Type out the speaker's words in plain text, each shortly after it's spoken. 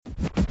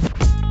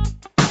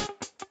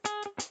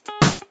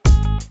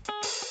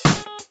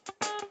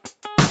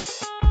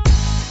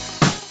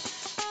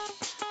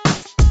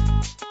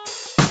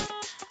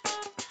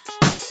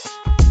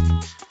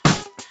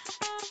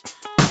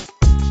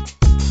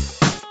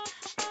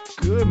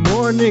Good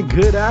morning,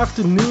 good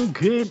afternoon,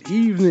 good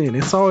evening.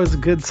 It's always a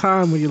good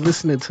time when you're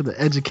listening to the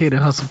Educated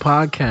Hustle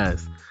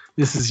podcast.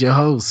 This is your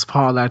host,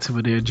 Paul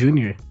Latimer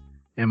Jr.,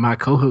 and my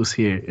co-host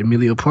here,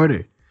 Emilio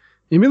Porter.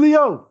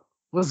 Emilio,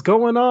 what's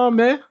going on,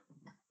 man?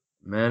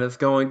 Man, it's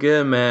going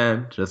good,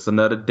 man. Just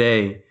another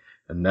day.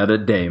 Another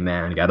day,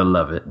 man. Gotta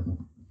love it.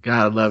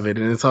 Gotta love it.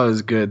 And it's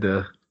always good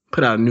to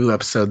put out a new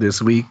episode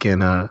this week.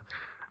 And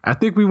I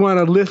think we want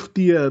to lift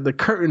the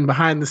curtain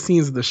behind the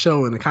scenes of the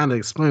show and kind of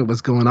explain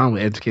what's going on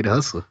with Educated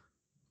Hustle.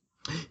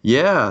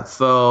 Yeah,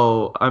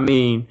 so I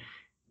mean,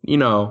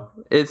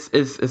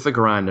 it's a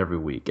grind every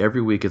week.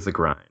 Every week is a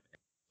grind.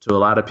 To a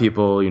lot of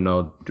people,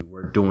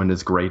 we're doing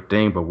this great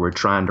thing, but we're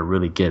trying to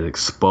really get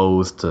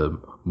exposed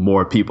to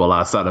more people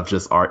outside of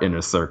just our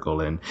inner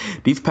circle. And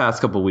these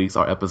past couple of weeks,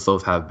 our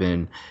episodes have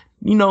been,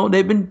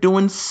 they've been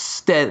doing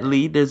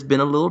steadily. There's been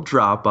a little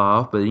drop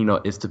off, but,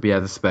 it's to be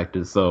as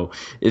expected. So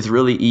it's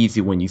really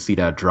easy when you see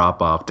that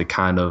drop off to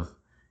kind of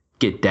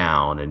get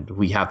down, and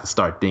we have to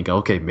start thinking,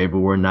 okay, maybe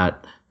we're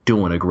not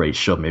doing a great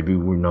show. Maybe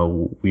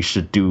we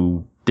should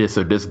do this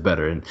or this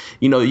better. And,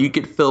 you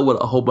get filled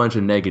with a whole bunch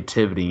of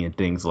negativity and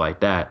things like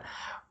that.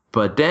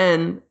 But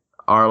then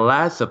our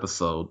last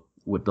episode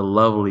with the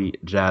lovely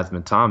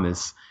Jasmine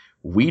Thomas,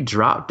 we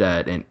dropped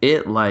that and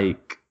it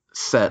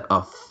set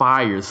a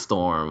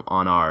firestorm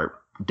on our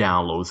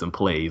downloads and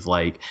plays.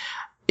 Like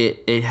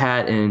it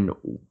had in,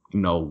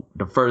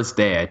 the first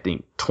day, I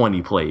think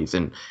 20 plays.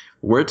 And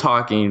we're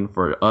talking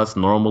for us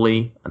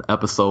normally an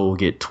episode will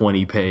get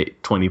 20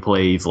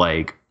 plays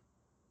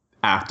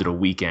after the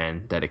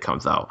weekend that it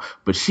comes out.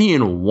 But she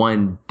in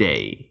one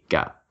day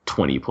got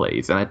 20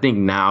 plays. And I think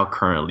now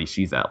currently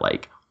she's at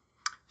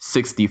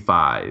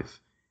 65,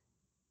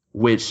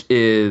 which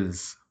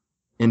is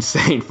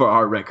insane for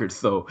our record.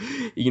 So,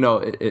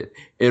 it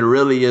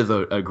really is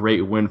a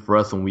great win for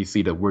us when we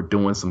see that we're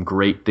doing some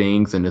great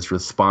things and it's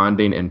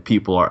responding and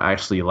people are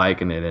actually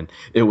liking it. And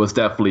it was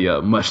definitely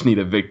a much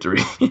needed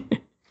victory.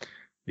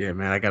 Yeah,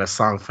 man, I got a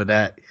song for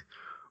that.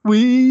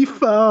 We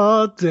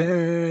fall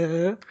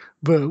down,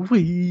 but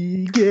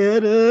we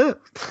get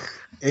up.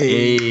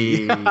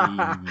 Hey.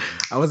 I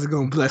wasn't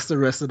going to bless the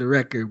rest of the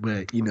record,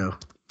 but,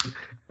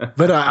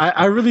 But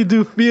I really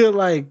do feel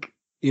like,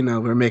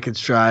 we're making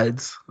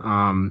strides.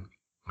 Our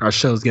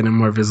show's getting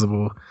more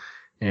visible.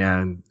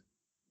 And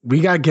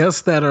we got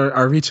guests that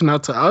are reaching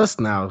out to us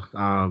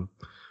now.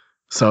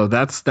 So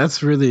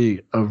that's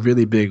really a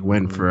really big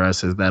win for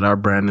us, is that our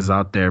brand is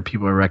out there.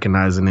 People are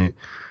recognizing it.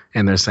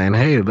 And they're saying,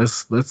 "Hey,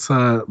 let's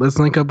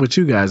link up with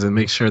you guys and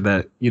make sure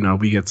that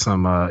we get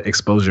some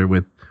exposure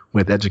with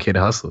Educated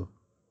Hustle."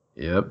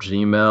 Yep,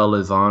 Gmail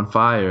is on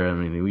fire. I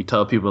mean, we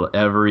tell people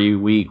every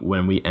week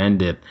when we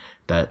end it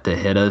that to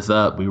hit us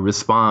up. We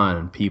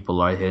respond.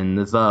 People are hitting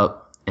us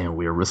up, and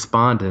we're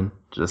responding.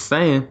 Just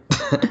saying.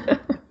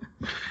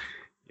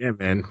 Yeah,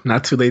 man.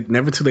 Not too late.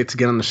 Never too late to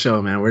get on the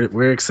show, man.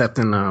 We're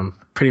accepting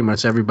pretty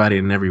much everybody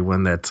and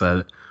everyone that's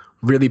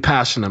really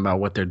passionate about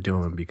what they're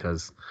doing,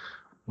 because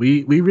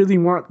we really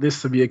want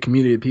this to be a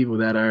community of people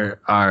that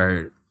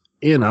are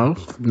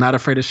not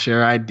afraid to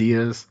share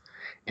ideas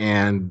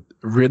and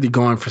really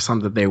going for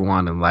something that they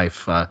want in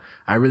life. I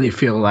really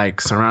feel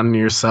like surrounding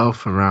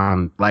yourself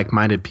around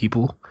like-minded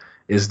people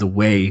is the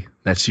way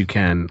that you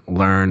can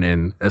learn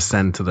and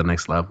ascend to the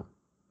next level.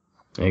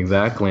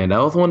 Exactly. And that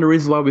was one of the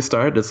reasons why we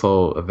started this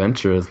whole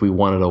adventure, is we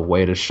wanted a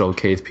way to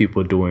showcase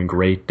people doing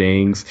great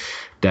things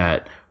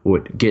that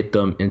would get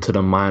them into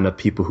the mind of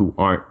people who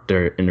aren't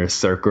their inner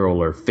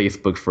circle or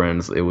Facebook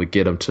friends. It would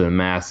get them to the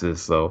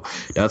masses. So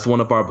that's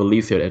one of our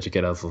beliefs here at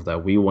Educate Hustle,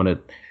 that we want to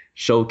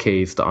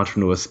showcase the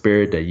entrepreneurial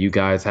spirit that you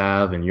guys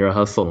have in your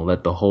hustle and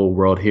let the whole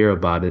world hear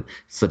about it,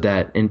 so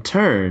that in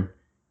turn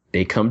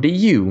they come to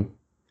you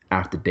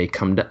after they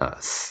come to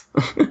us.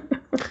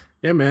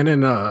 Yeah, man.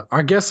 And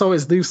our guests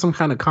always leave some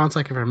kind of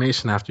contact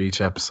information after each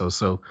episode.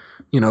 So,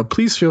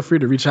 please feel free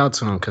to reach out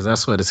to them, because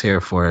that's what it's here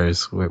for.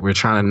 Is we're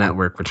trying to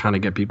network. We're trying to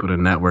get people to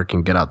network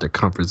and get out their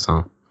comfort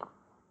zone.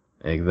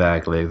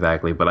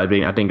 Exactly. But I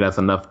think that's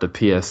enough to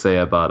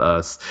PSA about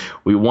us.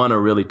 We want to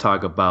really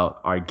talk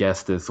about our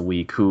guest this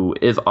week, who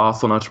is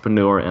also an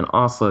entrepreneur and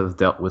also has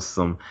dealt with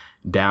some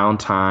down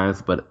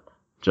times, but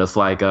just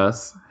like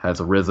us, has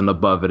risen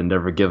above it and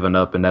never given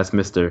up. And that's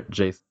Mr.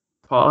 Jason.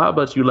 Paul, how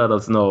about you let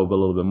us know a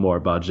little bit more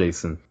about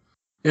Jason?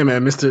 Yeah,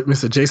 man,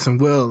 Mr. Jason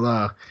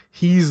Will.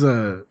 He's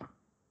the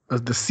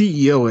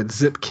CEO at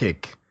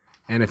Zipkick.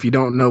 And if you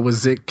don't know what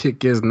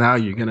Zipkick is now,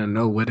 you're going to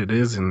know what it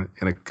is in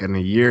a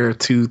year,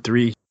 2,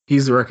 3.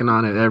 He's working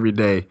on it every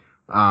day.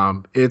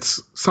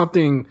 It's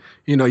something,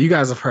 you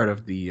guys have heard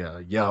of the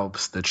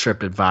Yelps, the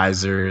Trip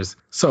Advisors.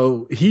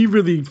 So he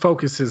really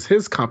focuses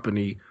his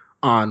company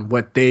on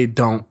what they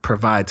don't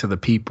provide to the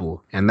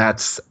people, and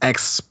that's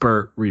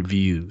expert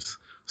reviews.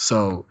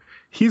 So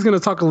he's going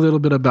to talk a little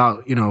bit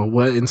about,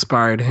 what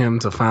inspired him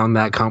to found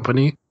that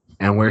company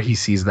and where he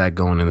sees that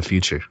going in the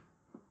future.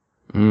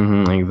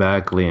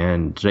 Exactly.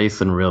 And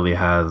Jason really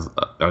has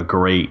a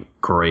great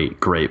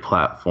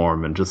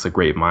platform and just a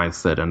great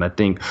mindset. And I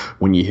think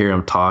when you hear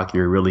him talk,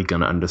 you're really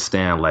going to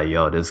understand, like,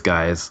 yo, this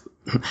guy is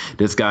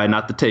This guy,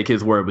 not to take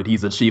his word, but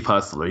he's a chief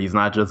hustler. He's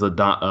not just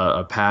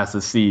a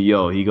passive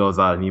CEO. He goes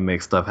out and he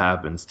makes stuff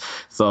happen.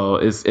 So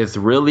it's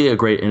really a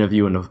great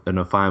interview and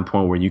a fine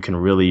point where you can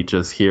really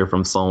just hear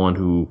from someone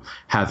who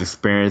has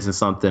experience in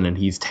something, and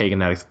he's taken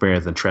that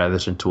experience and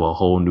transitioned to a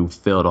whole new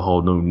field, a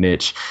whole new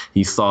niche.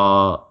 He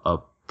saw a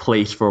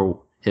place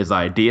for his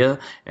idea,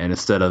 and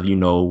instead of,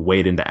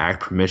 waiting to ask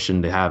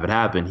permission to have it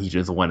happen, he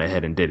just went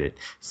ahead and did it.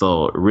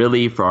 So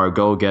really, for our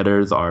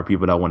go-getters, our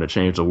people that want to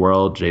change the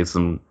world,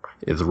 Jason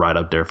is right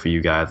up there for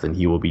you guys, and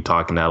he will be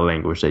talking that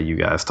language that you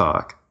guys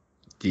talk.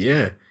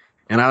 Yeah.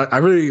 And I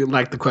really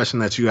like the question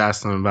that you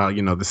asked him about,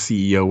 the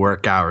CEO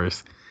work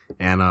hours.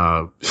 And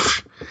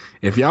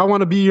if y'all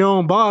want to be your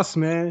own boss,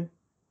 man,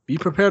 be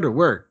prepared to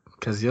work,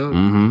 because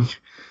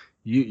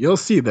you'll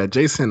see that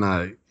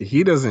Jason,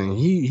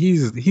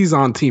 he's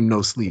on team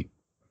no sleep.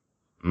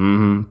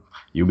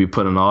 You'll be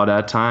putting all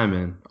that time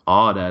in.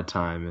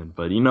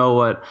 But you know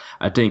what?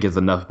 I think it's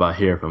enough about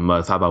hearing from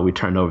us. How about we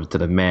turn over to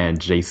the man,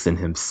 Jason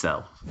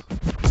himself?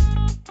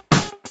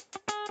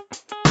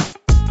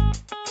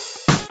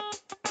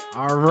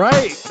 All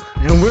right.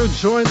 And we're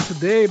joined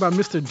today by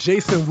Mr.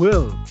 Jason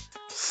Will,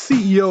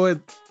 CEO at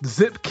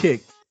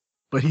Zipkick,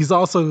 but he's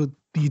also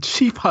the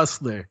chief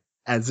hustler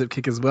at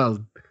Zipkick as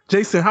well.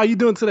 Jason, how you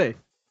doing today?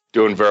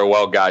 Doing very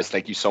well, guys.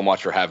 Thank you so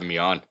much for having me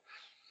on.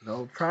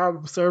 No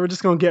problem, sir. We're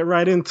just going to get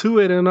right into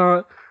it.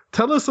 And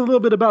tell us a little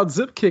bit about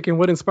Zipkick and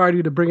what inspired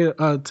you to bring it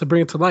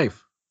to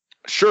life.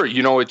 Sure.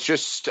 It's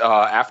just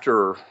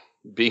after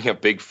being a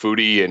big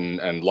foodie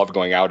and love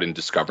going out and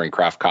discovering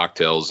craft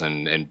cocktails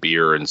and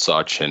beer and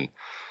such. And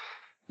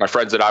my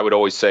friends and I would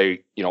always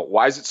say,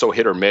 why is it so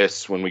hit or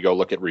miss when we go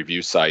look at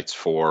review sites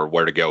for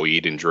where to go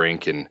eat and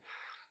drink? And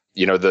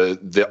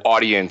the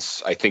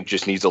audience, I think,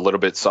 just needs a little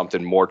bit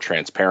something more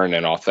transparent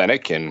and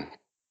authentic, and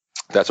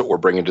that's what we're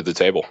bringing to the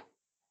table.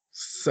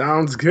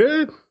 Sounds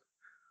good.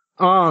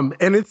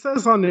 And it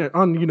says on your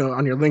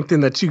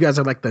LinkedIn that you guys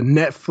are like the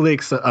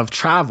Netflix of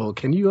travel.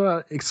 Can you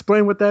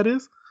explain what that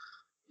is?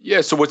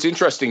 Yeah. So what's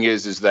interesting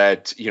is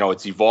that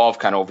it's evolved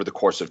kind of over the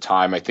course of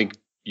time. I think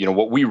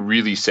what we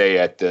really say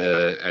at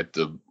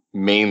the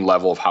main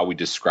level of how we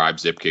describe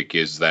Zipkick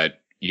is that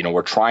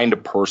we're trying to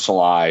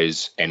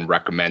personalize and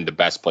recommend the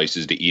best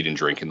places to eat and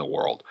drink in the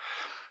world.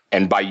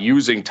 And by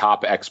using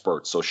top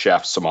experts, so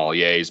chefs,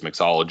 sommeliers,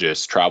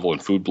 mixologists, travel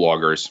and food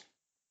bloggers,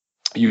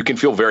 you can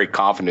feel very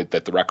confident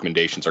that the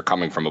recommendations are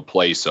coming from a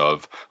place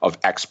of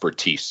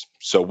expertise.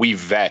 So we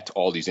vet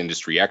all these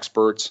industry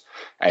experts,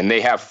 and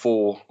they have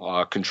full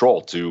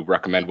control to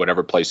recommend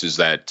whatever places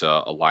that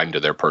align to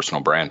their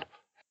personal brand.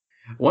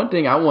 One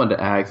thing I wanted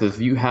to ask is,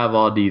 you have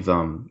all these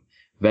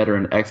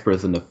veteran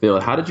experts in the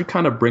field. How did you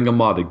kind of bring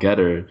them all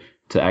together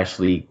to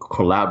actually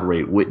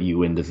collaborate with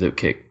you in the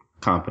Zipkick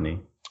company?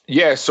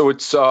 Yeah, so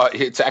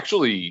it's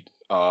actually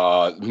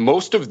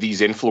most of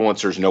these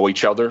influencers know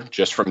each other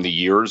just from the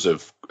years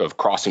of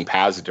crossing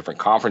paths at different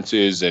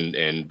conferences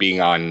and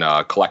being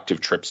on collective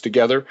trips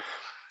together.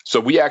 So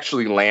we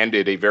actually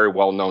landed a very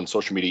well-known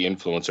social media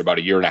influencer about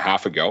a year and a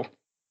half ago.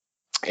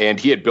 And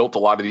he had built a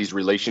lot of these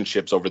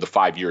relationships over the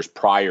 5 years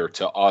prior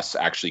to us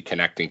actually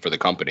connecting for the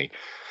company.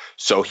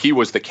 So he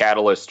was the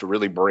catalyst to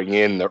really bring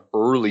in the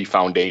early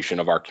foundation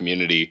of our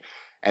community.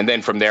 And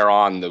then from there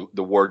on,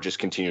 the word just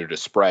continued to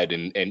spread.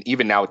 And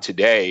even now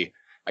today,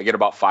 I get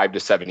about 5 to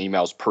 7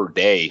 emails per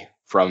day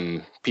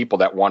from people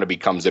that want to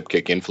become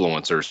Zipkick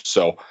influencers.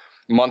 So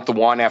month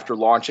one after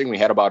launching, we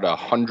had about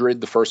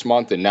 100 the first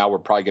month, and now we're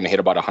probably going to hit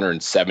about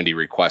 170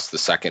 requests the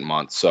second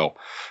month. So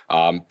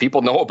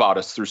people know about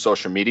us through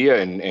social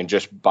media and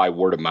just by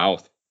word of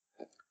mouth.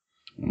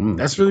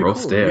 That's really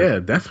cool. There. Yeah,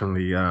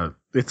 definitely.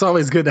 It's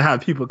always good to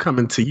have people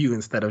coming to you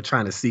instead of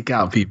trying to seek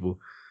out people.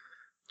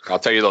 I'll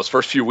tell you, those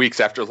first few weeks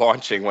after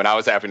launching, when I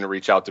was having to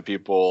reach out to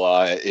people,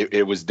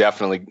 it was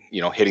definitely,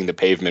 hitting the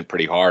pavement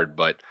pretty hard.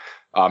 But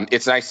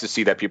it's nice to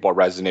see that people are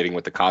resonating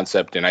with the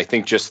concept. And I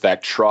think just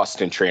that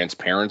trust and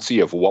transparency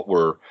of what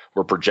we're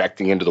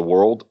projecting into the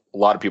world, a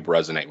lot of people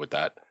resonate with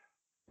that.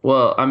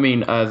 Well, I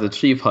mean, as a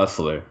chief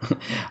hustler,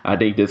 I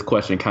think this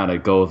question kind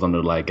of goes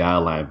under like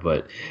guideline,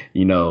 but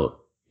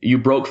you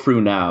broke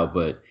through now,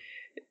 but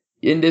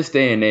in this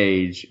day and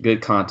age,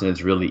 good content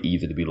is really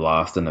easy to be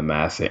lost in the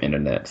massive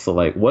internet. So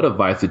like, what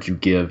advice would you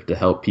give to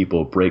help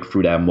people break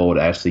through that mold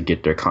to actually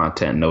get their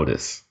content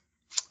noticed?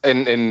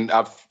 And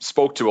I've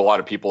spoke to a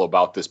lot of people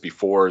about this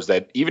before, is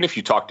that even if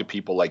you talk to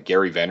people like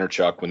Gary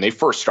Vaynerchuk, when they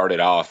first started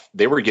off,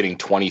 they were getting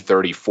 20,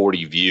 30,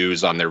 40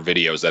 views on their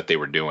videos that they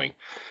were doing.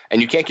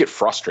 And you can't get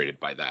frustrated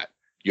by that.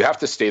 You have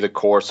to stay the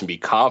course and be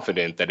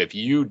confident that if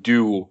you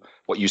do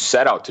what you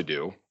set out to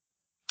do,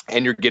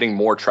 and you're getting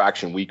more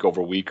traction week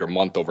over week or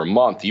month over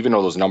month, even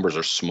though those numbers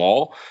are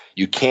small,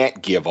 you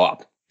can't give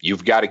up.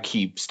 You've got to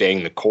keep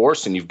staying the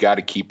course, and you've got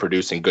to keep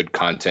producing good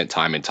content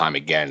time and time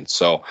again.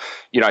 So,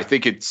 I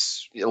think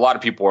it's a lot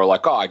of people are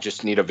like, oh, I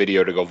just need a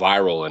video to go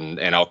viral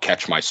and I'll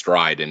catch my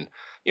stride. And,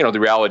 the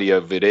reality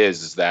of it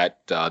is that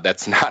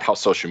that's not how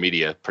social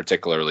media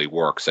particularly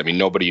works. I mean,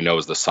 nobody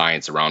knows the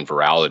science around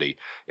virality.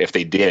 If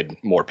they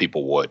did, more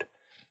people would.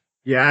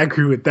 Yeah, I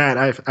agree with that.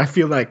 I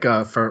feel like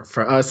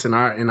for us in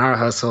our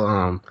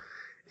hustle,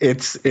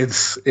 it's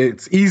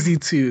easy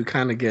to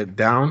kind of get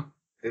down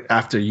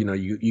after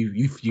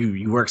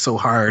you work so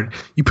hard,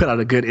 you put out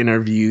a good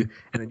interview,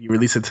 and then you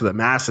release it to the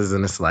masses,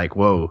 and it's like,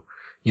 whoa,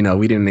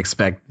 we didn't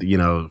expect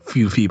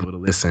few people to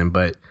listen,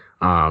 but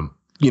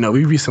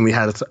we recently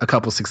had a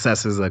couple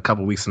successes a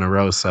couple weeks in a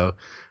row, so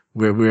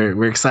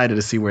we're excited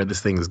to see where this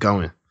thing is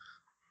going.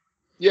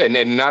 Yeah,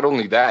 and not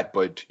only that,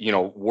 but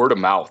word of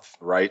mouth,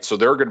 right? So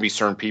there are going to be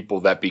certain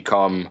people that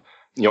become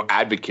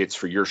advocates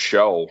for your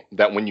show,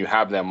 that when you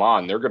have them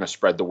on, they're going to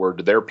spread the word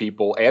to their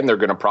people, and they're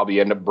going to probably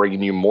end up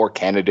bringing you more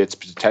candidates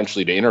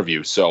potentially to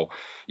interview. So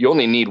you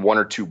only need one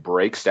or two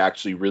breaks to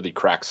actually really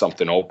crack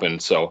something open.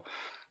 So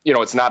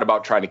it's not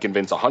about trying to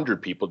convince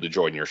 100 people to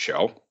join your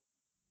show.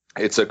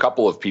 It's a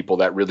couple of people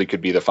that really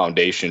could be the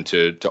foundation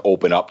to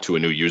open up to a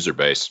new user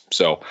base.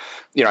 So,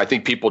 I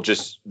think people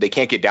they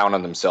can't get down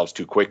on themselves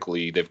too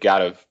quickly. They've got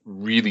to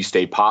really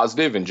stay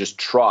positive and just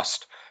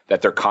trust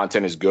that their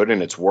content is good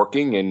and it's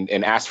working,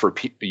 and ask for,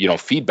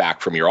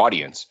 feedback from your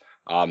audience.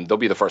 They'll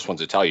be the first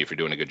ones to tell you if you're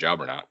doing a good job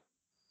or not.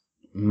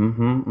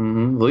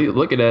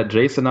 Look at that.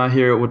 Jason out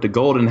here with the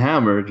golden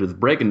hammer, just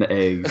breaking the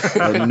eggs,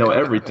 letting you know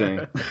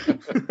everything.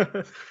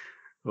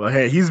 Well,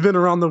 hey, he's been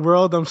around the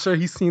world. I'm sure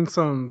he's seen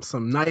some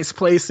nice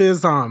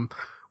places.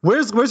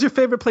 Where's your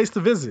favorite place to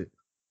visit?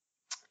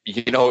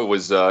 It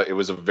was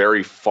a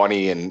very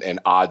funny and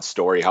odd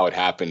story how it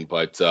happened,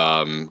 but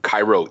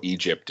Cairo,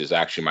 Egypt is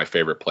actually my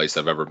favorite place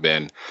I've ever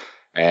been.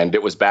 And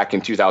it was back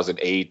in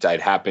 2008. I'd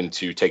happened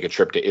to take a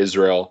trip to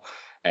Israel,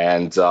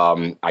 and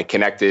I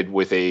connected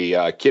with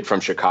a kid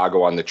from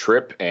Chicago on the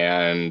trip,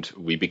 and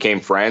we became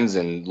friends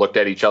and looked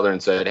at each other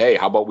and said, hey,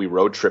 how about we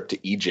road trip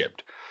to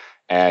Egypt?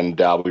 And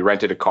we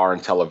rented a car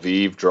in Tel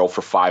Aviv, drove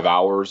for 5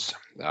 hours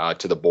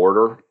to the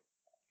border,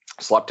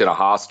 slept in a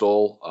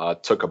hostel,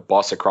 took a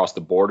bus across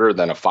the border,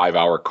 then a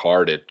 5-hour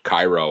car to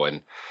Cairo.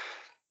 And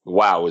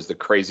wow, it was the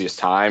craziest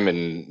time,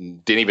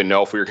 and didn't even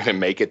know if we were going to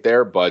make it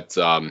there. But,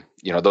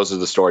 those are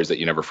the stories that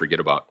you never forget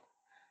about.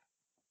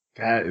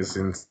 That is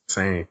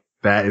insane.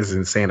 That is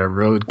insane. A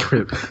road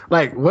trip.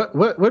 Like,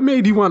 what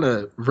made you want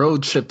to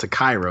road trip to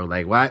Cairo?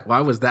 Like,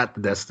 why was that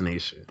the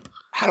destination?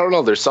 I don't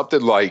know. There's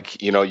something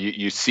like,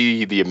 you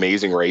see the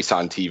Amazing Race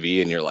on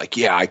TV and you're like,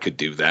 yeah, I could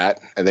do that.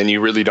 And then you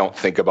really don't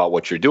think about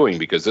what you're doing,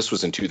 because this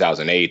was in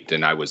 2008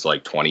 and I was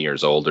like 20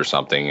 years old or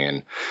something,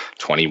 and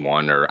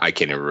 21, or I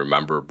can't even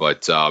remember.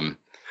 But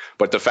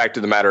the fact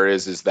of the matter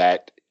is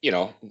that,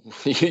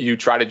 you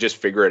try to just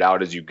figure it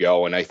out as you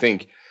go. And I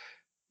think,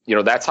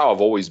 that's how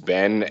I've always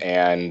been.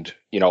 And,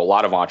 a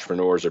lot of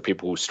entrepreneurs or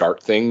people who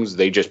start things,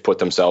 they just put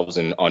themselves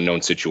in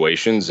unknown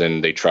situations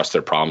and they trust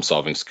their problem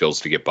solving skills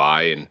to get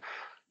by. And,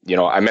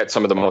 I met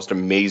some of the most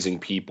amazing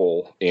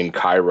people in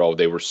Cairo.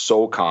 They were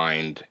so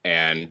kind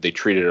and they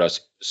treated us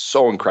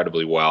so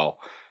incredibly well.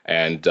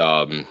 And,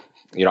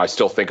 I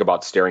still think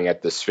about staring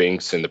at the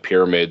Sphinx and the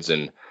pyramids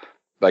and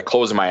like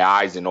closing my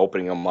eyes and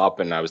opening them up.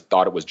 And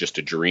thought it was just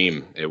a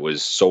dream. It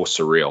was so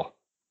surreal.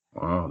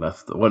 Wow,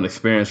 what an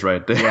experience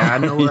right there. Yeah, I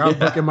know where I'm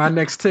booking my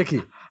next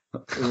ticket.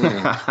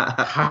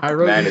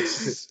 Man,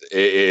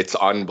 it's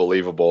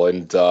unbelievable.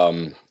 And,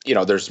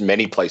 there's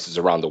many places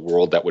around the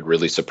world that would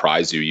really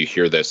surprise you. You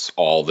hear this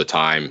all the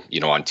time,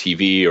 on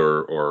TV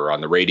or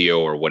on the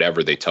radio or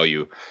whatever. They tell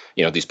you,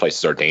 these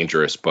places are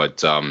dangerous,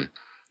 but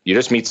you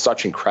just meet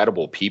such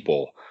incredible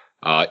people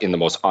in the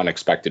most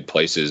unexpected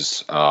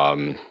places.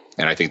 And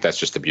I think that's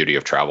just the beauty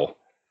of travel.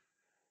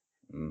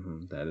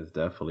 That is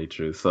definitely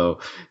true.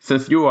 So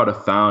since you are the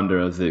founder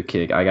of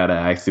Zipkick, I got to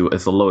ask you,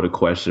 it's a loaded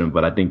question,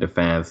 but I think the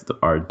fans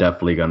are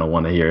definitely going to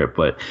want to hear it.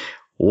 But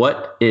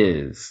what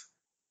is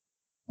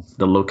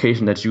the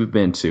location that you've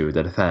been to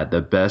that has had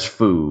the best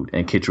food,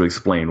 and could you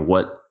explain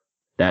what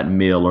that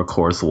meal or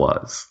course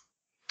was?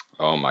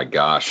 Oh my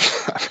gosh.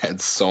 I've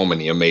had so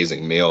many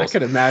amazing meals. I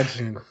could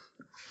imagine.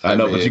 I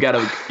know, but you got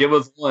to give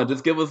us one.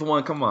 Just give us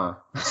one. Come on.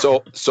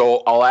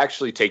 So I'll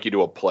actually take you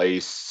to a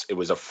place. It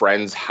was a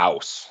friend's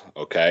house.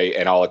 Okay.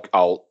 And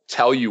I'll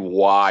tell you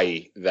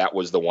why that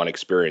was the one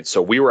experience.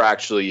 So we were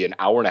actually an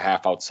hour and a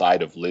half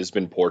outside of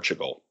Lisbon,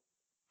 Portugal.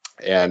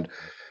 And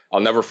I'll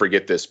never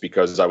forget this,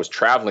 because I was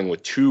traveling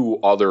with two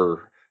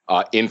other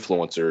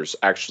influencers.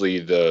 Actually,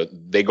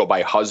 they go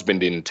by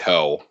Husband in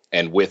Tow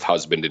and With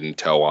Husband in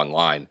Tow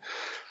online.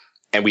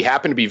 And we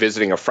happened to be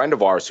visiting a friend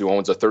of ours who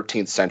owns a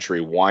 13th century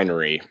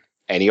winery.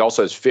 And he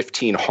also has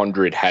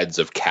 1,500 heads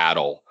of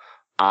cattle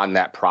on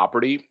that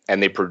property.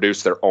 And they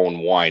produce their own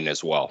wine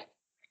as well,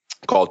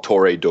 called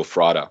Torre do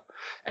Frada.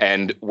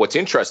 And what's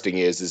interesting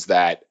is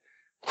that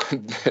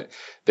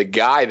the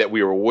guy that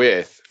we were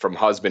with from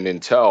Husband in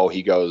Tow,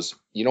 he goes,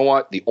 you know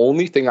what? The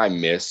only thing I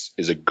miss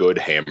is a good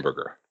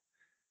hamburger.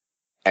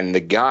 And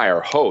the guy,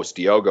 our host,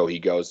 Diogo, he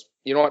goes,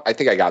 you know what? I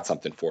think I got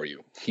something for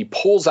you. He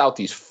pulls out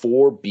these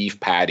 4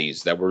 beef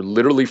patties that were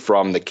literally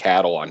from the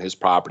cattle on his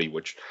property,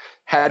 which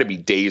had to be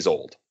days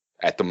old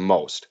at the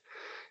most.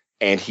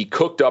 And he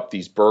cooked up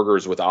these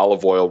burgers with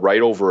olive oil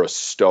right over a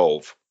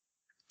stove.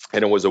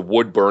 And it was a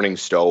wood burning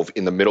stove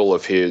in the middle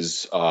of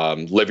his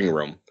living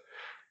room.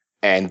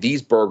 And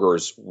these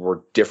burgers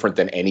were different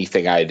than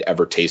anything I had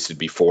ever tasted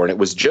before. And it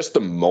was just the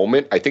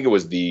moment. I think it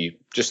was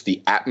just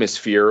the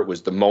atmosphere. It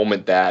was the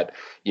moment that,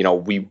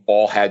 we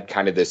all had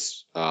kind of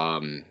this,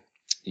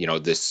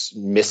 this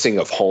missing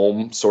of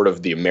home, sort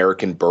of the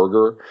American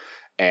burger.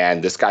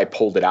 And this guy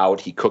pulled it out.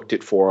 He cooked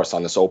it for us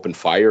on this open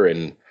fire.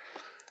 And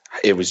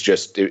it was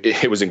just,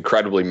 it was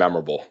incredibly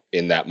memorable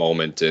in that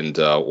moment. And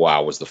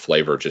wow, was the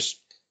flavor just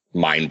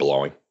mind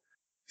blowing.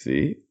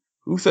 See?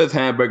 Who says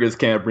hamburgers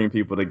can't bring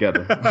people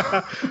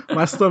together?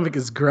 My stomach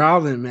is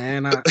growling,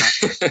 man.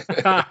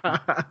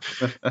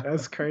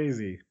 That's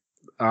crazy.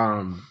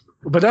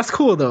 But that's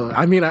cool, though.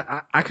 I mean,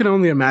 I can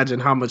only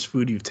imagine how much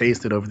food you've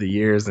tasted over the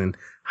years and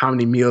how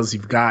many meals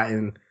you've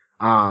gotten.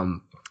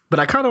 But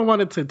I kind of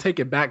wanted to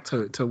take it back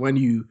to when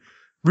you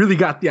really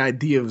got the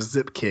idea of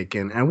Zipkick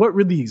and what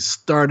really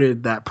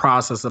started that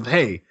process of,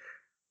 hey,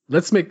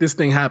 let's make this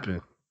thing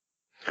happen.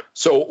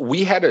 So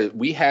we had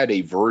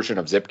a version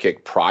of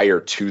Zipkick prior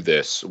to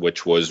this,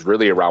 which was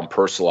really around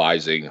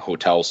personalizing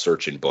hotel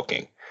search and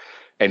booking.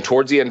 And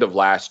towards the end of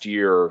last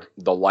year,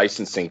 the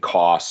licensing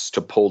costs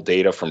to pull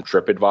data from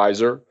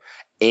TripAdvisor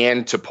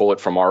and to pull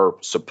it from our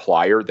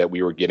supplier that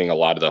we were getting a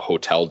lot of the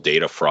hotel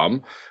data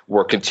from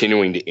were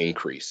continuing to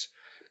increase.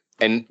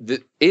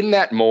 And in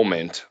that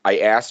moment, I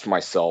asked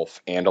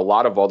myself and a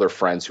lot of other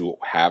friends who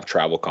have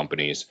travel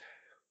companies,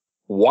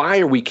 why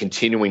are we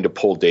continuing to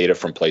pull data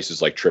from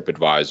places like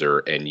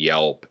TripAdvisor and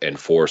Yelp and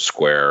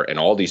Foursquare and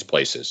all these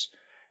places?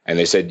 And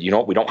they said,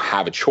 we don't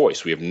have a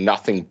choice. We have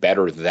nothing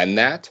better than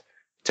that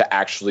to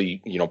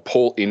actually,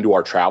 pull into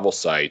our travel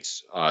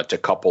sites to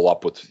couple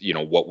up with,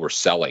 what we're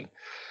selling.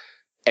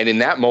 And in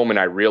that moment,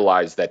 I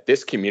realized that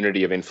this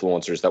community of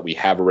influencers that we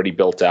have already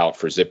built out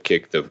for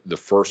Zipkick, the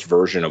first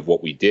version of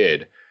what we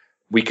did,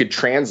 we could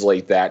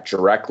translate that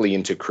directly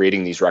into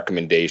creating these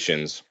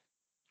recommendations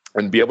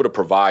and be able to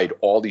provide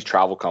all these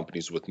travel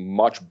companies with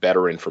much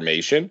better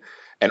information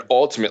and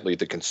ultimately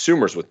the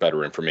consumers with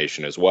better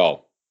information as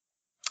well.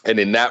 And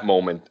in that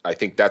moment, I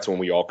think that's when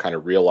we all kind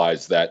of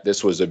realized that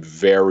this was a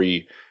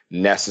very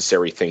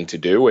necessary thing to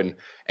do. And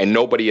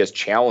nobody has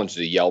challenged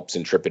the Yelps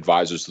and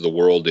TripAdvisors of the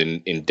world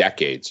in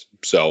decades.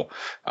 So,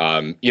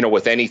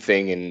 with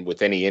anything and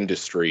with any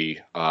industry,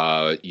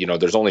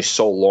 there's only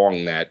so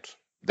long that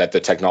the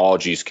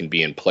technologies can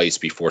be in place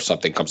before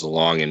something comes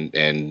along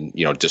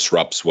and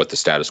disrupts what the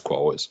status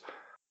quo is.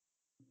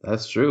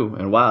 That's true.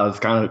 And wow, it's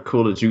kind of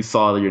cool that you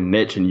saw your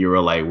niche and you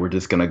were like, we're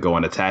just going to go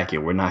and attack it.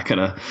 We're not going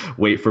to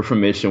wait for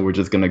permission. We're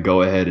just going to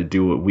go ahead and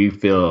do what we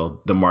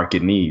feel the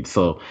market needs.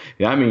 So,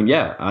 I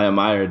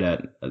admire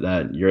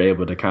that you're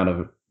able to kind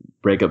of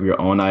break up your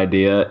own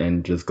idea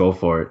and just go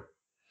for it.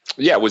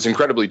 Yeah, it was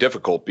incredibly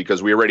difficult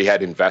because we already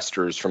had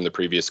investors from the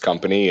previous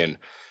company. And,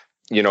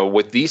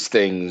 with these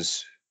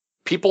things,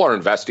 people are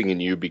investing in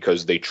you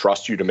because they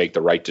trust you to make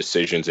the right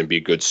decisions and be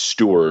a good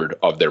steward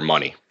of their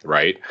money,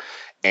 right?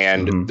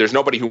 And there's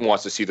nobody who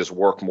wants to see this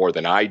work more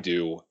than I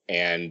do.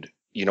 And,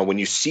 when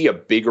you see a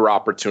bigger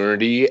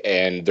opportunity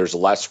and there's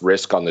less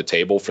risk on the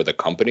table for the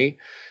company,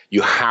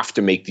 you have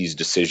to make these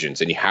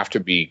decisions and you have to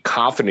be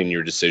confident in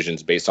your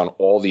decisions based on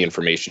all the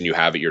information you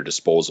have at your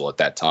disposal at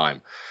that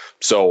time.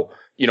 So,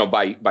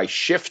 by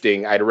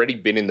shifting, I'd already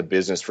been in the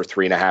business for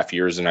 3.5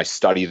 years and I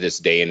study this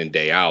day in and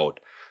day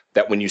out,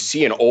 that when you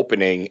see an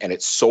opening and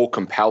it's so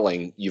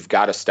compelling, you've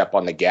got to step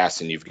on the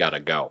gas and you've got to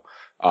go.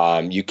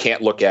 You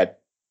can't look at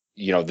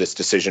this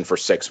decision for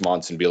 6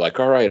 months and be like,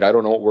 all right, I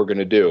don't know what we're going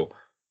to do.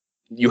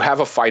 You have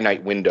a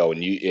finite window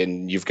and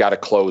you've got to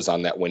close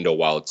on that window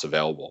while it's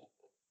available.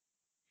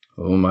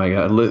 Oh my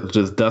God. Look,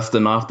 just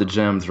dusting off the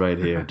gems right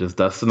here. Just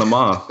dusting them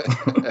off.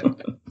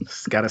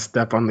 Just got to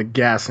step on the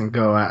gas and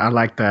go. I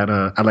like that.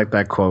 I like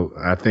that quote.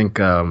 I think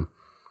that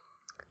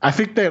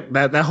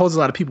holds a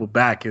lot of people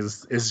back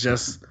is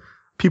just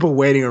people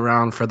waiting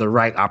around for the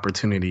right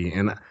opportunity.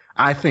 And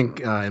I think,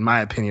 in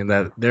my opinion,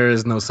 that there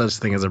is no such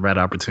thing as a right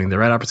opportunity. The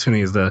right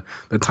opportunity is the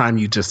time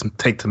you just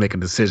take to make a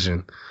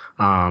decision.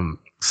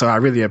 So I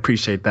really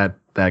appreciate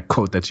that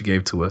quote that you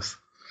gave to us.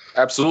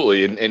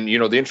 Absolutely. And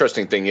the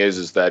interesting thing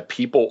is that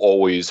people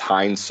always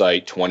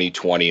hindsight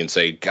 2020 and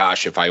say,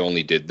 gosh, if I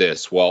only did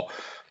this. Well,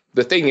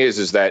 the thing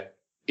is that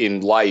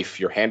in life,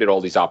 you're handed all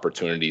these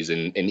opportunities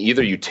and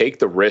either you take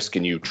the risk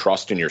and you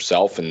trust in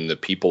yourself and the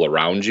people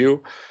around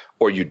you,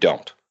 or you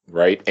don't.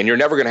 Right. And you're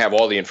never going to have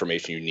all the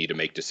information you need to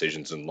make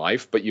decisions in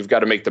life, but you've got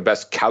to make the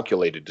best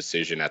calculated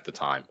decision at the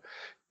time.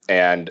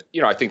 And,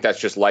 I think that's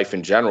just life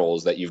in general,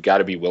 is that you've got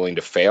to be willing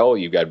to fail.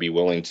 You've got to be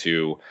willing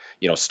to,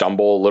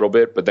 stumble a little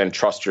bit, but then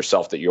trust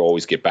yourself that you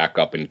always get back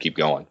up and keep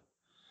going.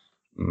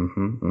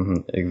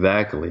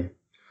 Exactly.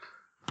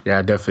 Yeah,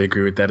 I definitely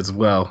agree with that as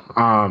well.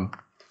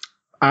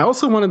 I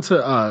also wanted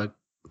to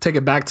take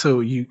it back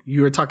to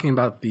you were talking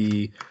about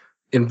the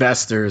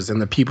investors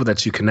and the people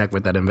that you connect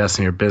with that invest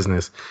in your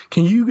business.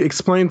 Can you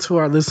explain to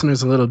our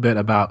listeners a little bit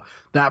about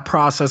that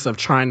process of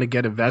trying to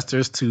get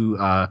investors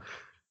to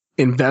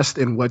invest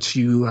in what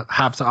you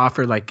have to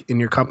offer, like in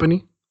your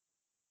company?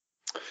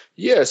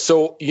 Yeah.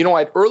 So,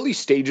 at early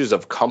stages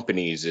of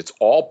companies, it's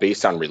all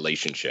based on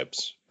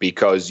relationships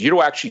because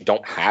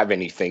don't have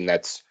anything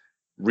that's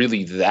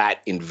really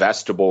that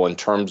investable in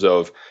terms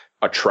of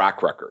a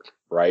track record,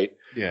 right?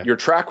 Yeah. Your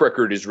track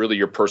record is really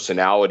your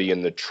personality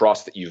and the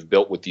trust that you've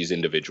built with these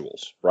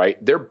individuals, right?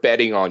 They're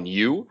betting on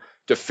you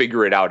to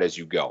figure it out as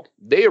you go.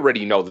 They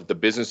already know that the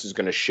business is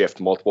going to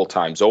shift multiple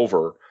times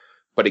over.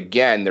 But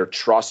again, they're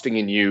trusting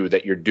in you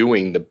that you're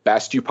doing the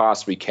best you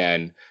possibly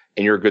can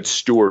and you're a good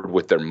steward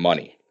with their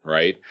money,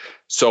 right?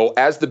 So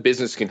as the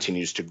business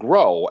continues to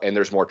grow and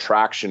there's more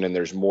traction and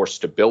there's more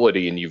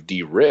stability and you've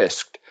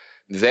de-risked,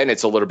 then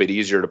it's a little bit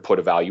easier to put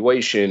a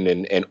valuation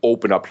and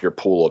open up your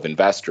pool of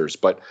investors.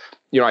 But,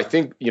 I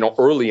think,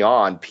 early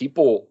on,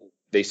 people,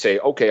 they say,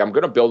 okay, I'm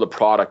going to build a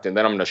product and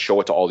then I'm going to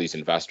show it to all these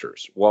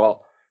investors.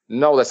 Well,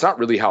 no, that's not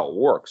really how it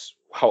works.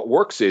 How it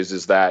works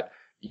is that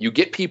you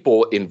get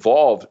people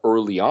involved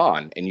early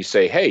on and you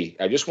say, hey,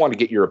 I just want to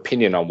get your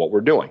opinion on what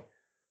we're doing.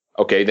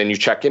 Okay, then you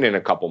check in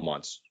a couple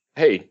months.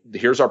 Hey,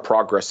 here's our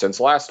progress since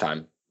last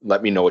time.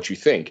 Let me know what you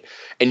think.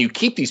 And you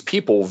keep these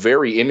people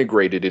very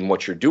integrated in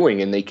what you're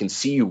doing and they can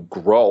see you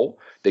grow.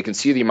 They can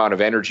see the amount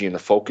of energy and the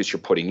focus you're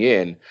putting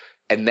in.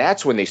 And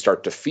that's when they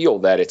start to feel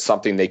that it's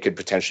something they could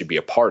potentially be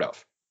a part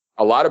of.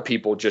 A lot of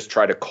people just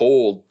try to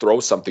cold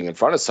throw something in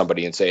front of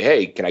somebody and say,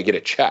 hey, can I get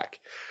a check?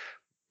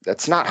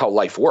 That's not how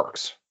life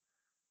works.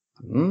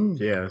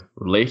 Yeah.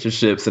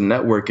 Relationships and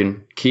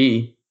networking,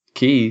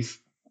 keys.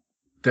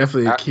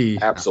 Definitely a key.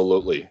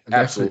 Absolutely.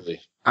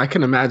 Absolutely. I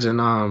can imagine.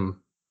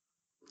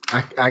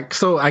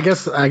 So I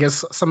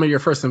guess some of your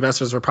first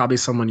investors were probably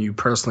someone you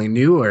personally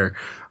knew, or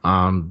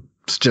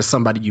just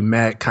somebody you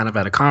met kind of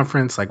at a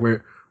conference. Like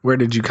where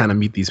did you kind of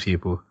meet these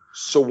people?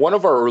 So one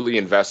of our early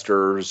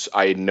investors,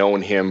 I had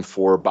known him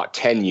for about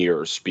 10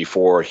 years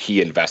before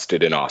he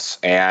invested in us.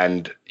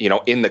 And,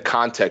 in the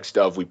context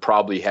of we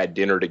probably had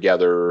dinner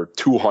together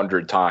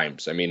 200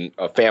 times. I mean,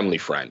 a family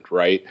friend,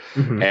 right?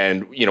 Mm-hmm.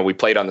 And, we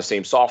played on the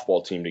same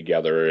softball team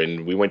together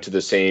and we went to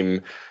the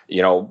same,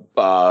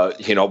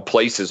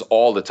 places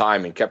all the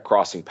time and kept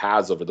crossing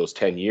paths over those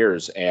 10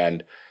 years.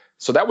 And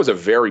so that was a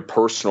very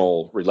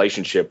personal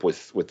relationship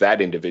with that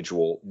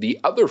individual.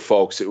 The other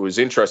folks, it was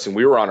interesting.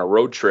 We were on a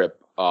road trip,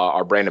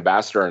 our brand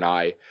ambassador and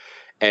I,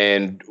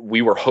 and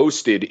we were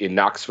hosted in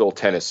Knoxville,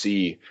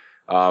 Tennessee,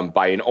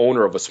 by an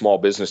owner of a small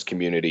business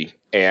community.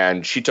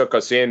 And she took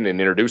us in and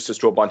introduced us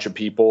to a bunch of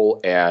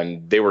people.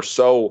 And they were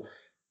so,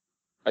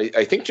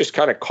 I think, just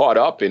kind of caught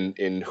up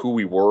in who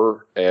we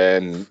were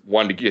and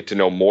wanted to get to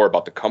know more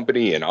about the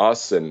company and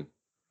us, and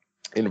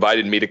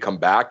invited me to come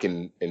back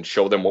and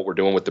show them what we're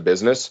doing with the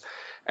business.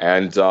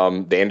 And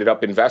they ended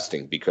up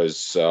investing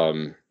because,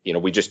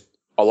 we just,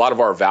 a lot of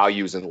our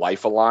values in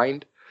life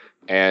aligned.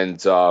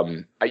 And,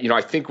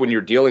 I think when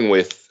you're dealing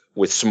with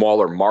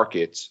smaller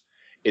markets,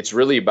 it's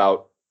really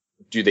about,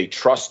 do they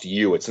trust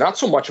you? It's not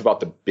so much about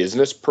the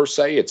business per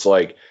se. It's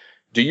like,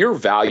 do your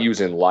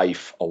values in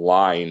life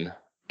align?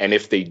 And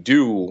if they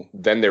do,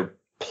 then they're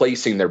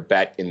placing their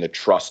bet in the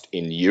trust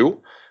in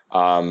you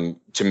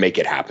to make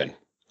it happen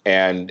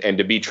and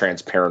to be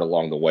transparent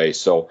along the way.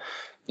 So,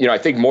 I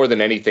think more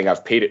than anything,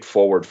 I've paid it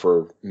forward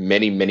for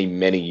many, many,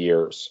 many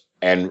years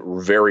and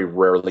very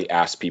rarely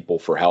asked people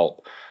for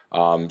help.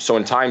 So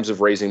in times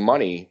of raising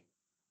money,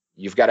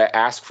 you've got to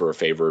ask for a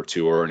favor or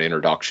two or an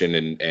introduction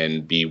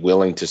and be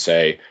willing to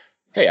say,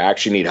 hey, I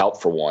actually need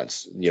help for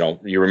once.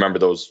 You remember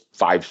those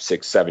 5,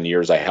 6, 7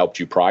 years I helped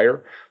you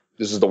prior?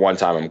 This is the one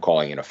time I'm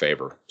calling in a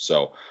favor.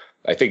 So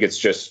I think it's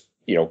just,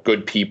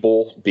 good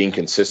people being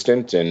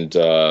consistent and,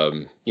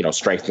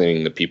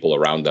 strengthening the people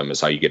around them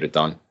is how you get it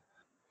done.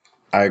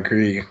 I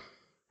agree.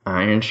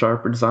 Iron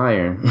sharpens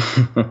iron.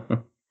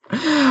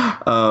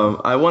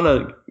 I want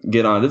to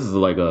get on. This is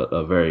like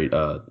a very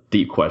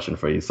deep question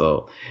for you.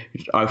 So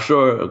I'm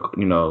sure,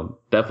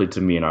 definitely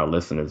to me and our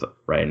listeners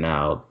right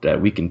now,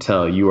 that we can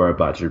tell you are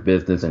about your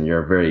business and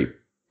you're very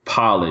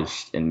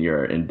polished in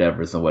your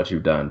endeavors and what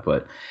you've done.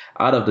 But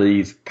out of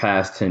these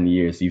past 10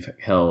 years, you've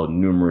held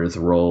numerous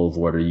roles,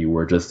 whether you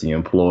were just the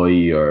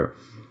employee or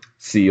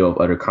CEO of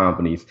other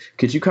companies.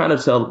 Could you kind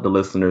of tell the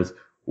listeners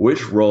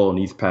which role in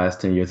these past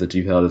 10 years that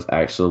you've held has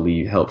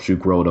actually helped you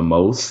grow the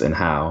most and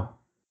how?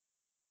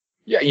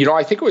 Yeah,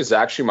 I think it was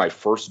actually my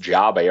first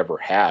job I ever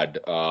had.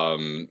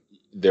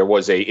 There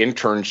was a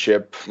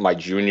internship my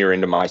junior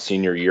into my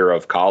senior year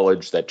of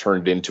college that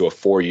turned into a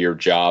 4-year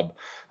job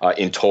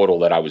in total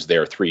that I was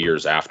there 3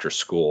 years after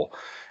school.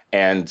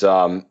 And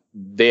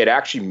they had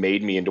actually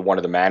made me into one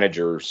of the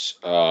managers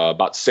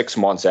about 6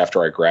 months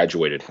after I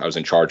graduated. I was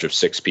in charge of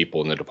 6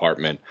 people in the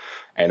department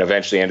and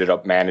eventually ended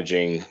up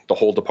managing the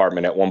whole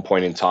department at one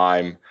point in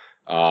time,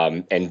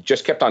 and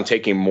just kept on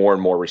taking more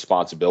and more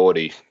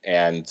responsibility.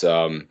 And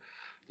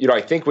I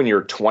think when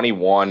you're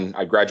 21,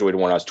 I graduated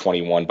when I was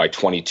 21. By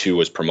 22,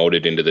 was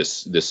promoted into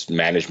this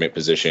management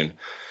position,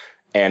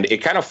 and it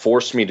kind of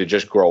forced me to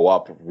just grow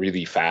up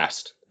really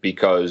fast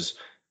because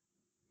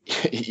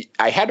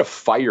I had to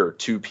fire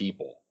 2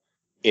 people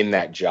in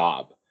that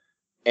job,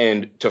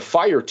 and to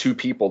fire 2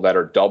 people that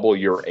are double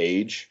your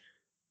age,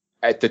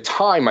 at the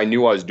time I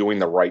knew I was doing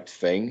the right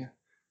thing.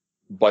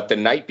 But the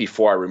night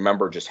before, I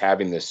remember just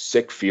having this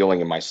sick feeling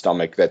in my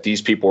stomach that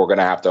these people were going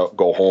to have to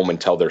go home and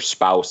tell their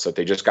spouse that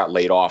they just got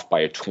laid off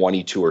by a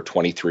 22 or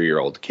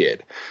 23-year-old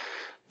kid.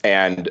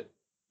 And,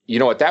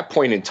 at that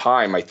point in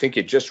time, I think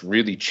it just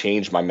really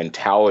changed my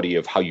mentality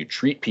of how you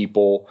treat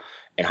people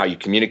and how you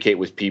communicate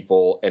with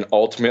people. And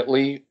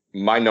ultimately,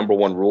 my number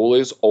one rule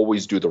is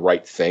always do the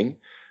right thing.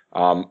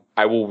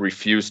 I will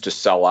refuse to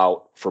sell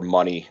out for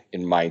money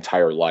in my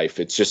entire life.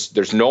 It's just,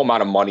 there's no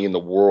amount of money in the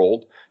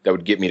world that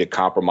would get me to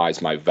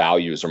compromise my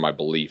values or my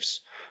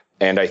beliefs.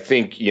 And I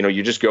think,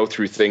 you just go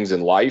through things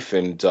in life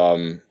and,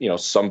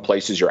 some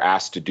places you're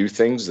asked to do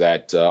things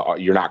that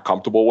you're not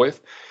comfortable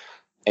with.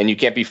 And you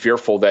can't be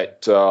fearful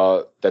that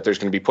there's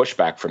going to be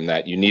pushback from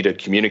that. You need to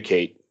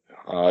communicate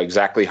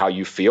exactly how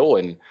you feel.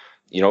 And,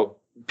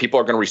 people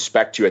are going to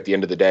respect you at the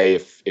end of the day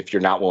if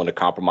you're not willing to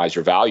compromise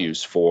your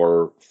values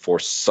for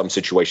some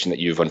situation that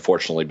you've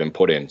unfortunately been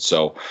put in.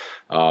 So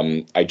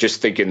I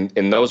just think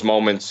in those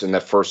moments, in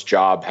that first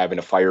job, having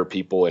to fire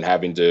people and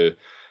having to,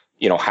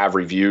 have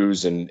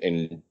reviews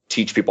and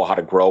teach people how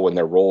to grow in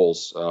their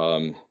roles,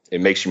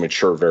 it makes you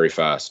mature very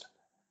fast.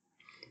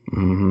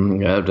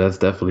 Mm-hmm. Yeah, that's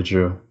definitely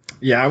true.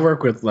 Yeah, I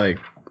work with like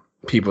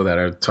people that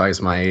are twice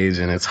my age,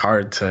 and it's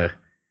hard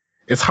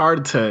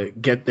to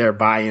get their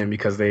buy-in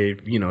because they've,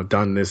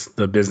 done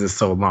the business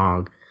so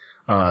long.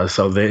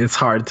 It's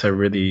hard to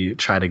really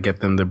try to get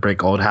them to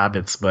break old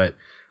habits. But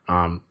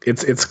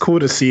it's cool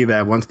to see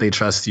that once they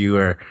trust you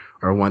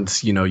or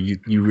once, you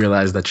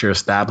realize that you're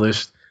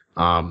established,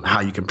 how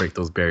you can break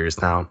those barriers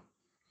down.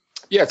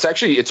 Yeah,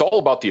 it's all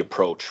about the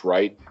approach,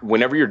 right?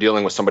 Whenever you're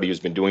dealing with somebody who's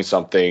been doing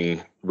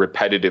something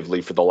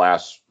repetitively for the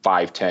last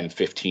 5, 10,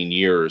 15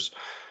 years,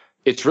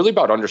 it's really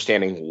about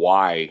understanding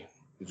why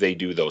they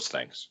do those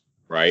things.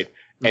 Right.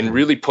 Mm-hmm. And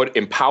really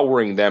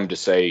empowering them to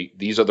say,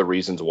 these are the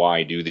reasons why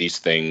I do these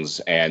things,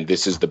 and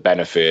this is the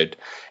benefit.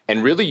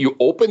 And really, you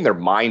open their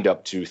mind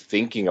up to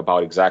thinking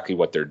about exactly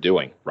what they're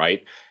doing.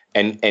 Right.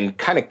 And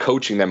kind of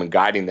coaching them and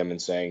guiding them and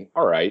saying,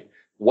 all right,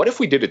 what if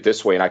we did it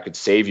this way and I could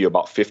save you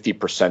about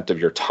 50% of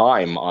your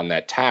time on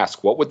that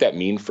task? What would that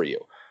mean for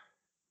you?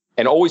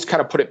 And always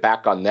kind of put it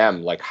back on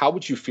them. Like, how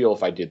would you feel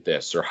if I did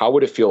this? Or how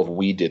would it feel if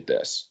we did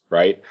this?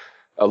 Right.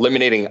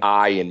 Eliminating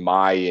I and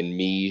my and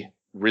me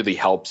really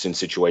helps in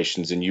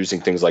situations, and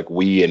using things like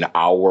we and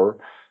our,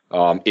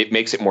 it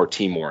makes it more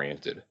team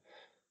oriented.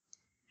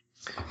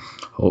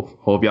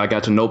 Hope y'all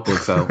got your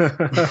notebooks out.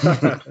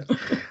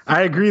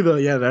 I agree though.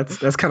 Yeah,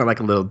 that's kind of like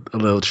a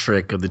little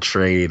trick of the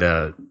trade,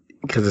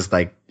 because it's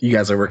like you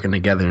guys are working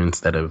together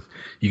instead of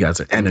you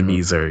guys are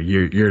enemies, or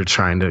you're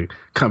trying to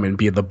come and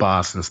be the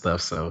boss and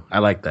stuff. So I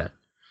like that.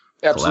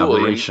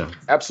 Absolutely.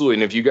 Absolutely.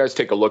 And if you guys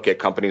take a look at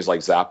companies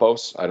like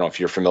Zappos, I don't know if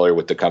you're familiar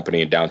with the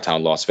company in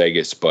downtown Las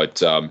Vegas, but,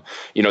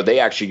 they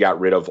actually got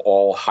rid of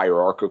all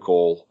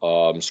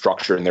hierarchical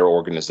structure in their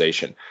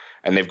organization.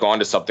 And they've gone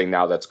to something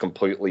now that's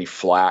completely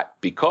flat,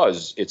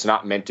 because it's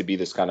not meant to be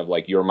this kind of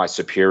like, you're my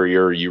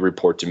superior, you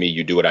report to me,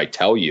 you do what I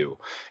tell you.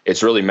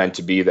 It's really meant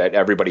to be that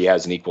everybody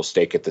has an equal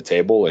stake at the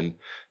table. And,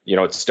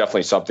 it's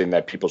definitely something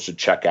that people should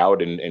check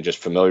out and just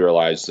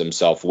familiarize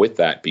themselves with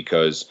that,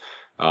 because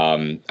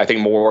I think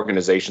more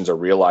organizations are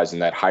realizing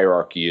that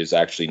hierarchy is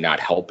actually not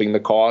helping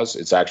the cause.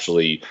 It's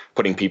actually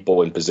putting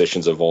people in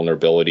positions of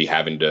vulnerability,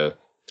 having to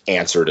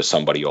answer to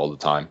somebody all the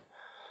time.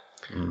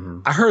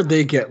 Mm-hmm. I heard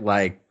they get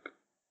like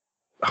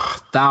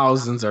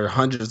thousands or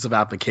hundreds of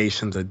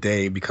applications a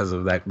day because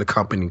of the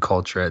company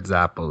culture at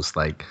Zappos.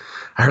 Like,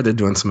 I heard they're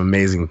doing some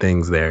amazing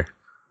things there.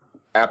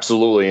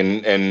 Absolutely.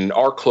 And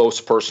our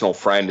close personal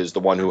friend is the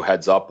one who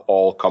heads up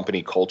all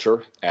company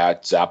culture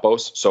at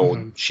Zappos.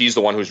 So she's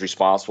the one who's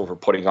responsible for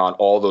putting on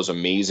all those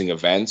amazing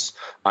events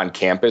on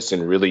campus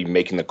and really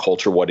making the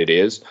culture what it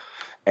is.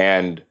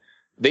 And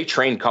they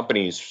train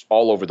companies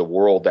all over the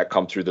world that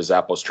come through the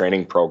Zappos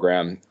training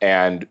program.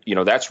 And,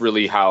 that's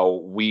really how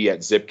we at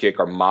Zipkick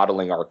are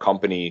modeling our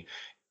company,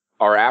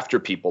 are after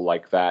people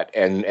like that,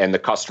 and the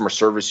customer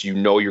service you're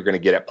going to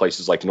get at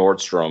places like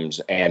Nordstrom's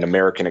and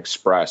American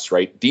Express,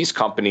 right? These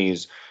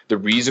companies, the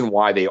reason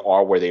why they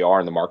are where they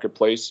are in the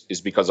marketplace is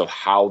because of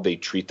how they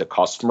treat the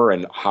customer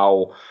and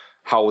how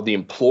the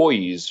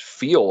employees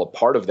feel a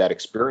part of that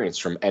experience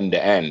from end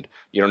to end.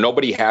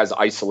 Nobody has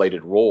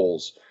isolated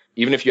roles.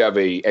 Even if you have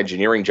a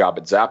engineering job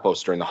at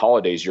Zappos during the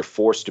holidays, you're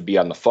forced to be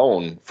on the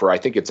phone for, I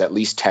think it's at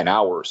least 10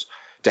 hours.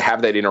 To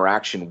have that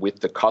interaction with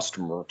the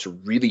customer, to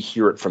really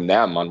hear it from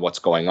them on what's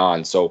going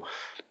on. So,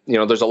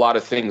 there's a lot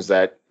of things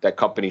that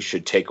companies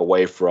should take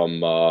away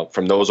from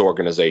those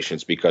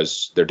organizations,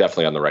 because they're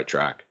definitely on the right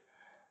track.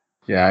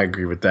 Yeah, I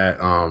agree with that.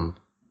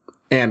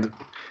 And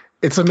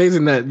it's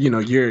amazing that,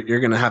 you're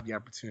going to have the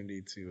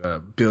opportunity to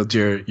build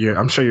your,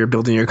 I'm sure you're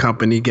building your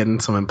company, getting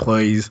some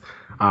employees.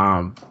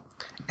 And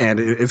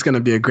it's going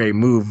to be a great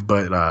move.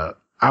 But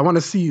I want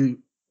to see,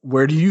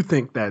 where do you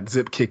think that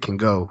Zipkick can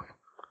go?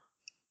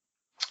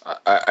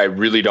 I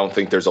really don't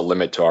think there's a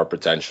limit to our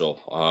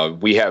potential.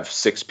 We have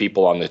 6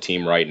 people on the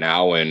team right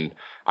now, and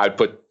I'd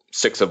put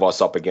six of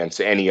us up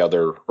against any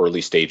other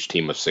early stage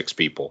team of six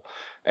people.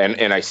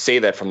 And I say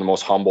that from the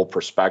most humble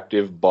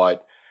perspective,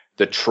 but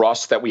the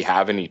trust that we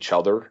have in each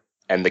other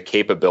and the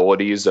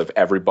capabilities of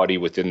everybody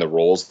within the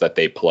roles that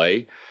they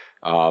play,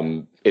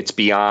 it's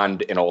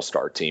beyond an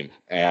all-star team.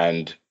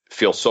 And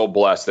feel so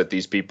blessed that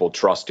these people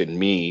trusted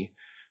me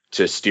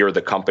to steer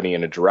the company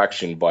in a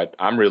direction, but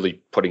I'm really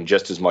putting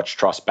just as much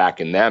trust back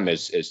in them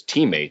as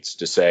teammates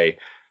to say,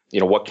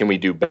 what can we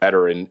do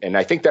better? And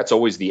I think that's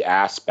always the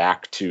ask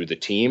back to the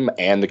team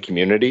and the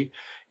community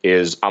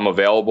is I'm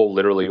available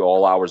literally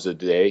all hours of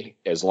the day,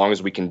 as long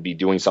as we can be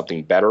doing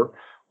something better.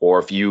 Or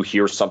if you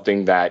hear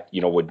something that,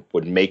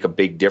 would make a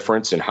big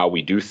difference in how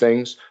we do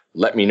things,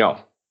 let me know.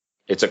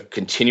 It's a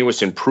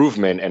continuous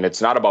improvement, and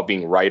it's not about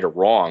being right or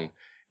wrong.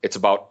 It's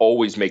about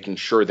always making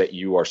sure that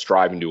you are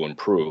striving to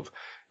improve.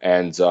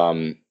 And,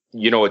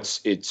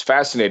 it's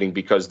fascinating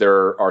because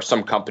there are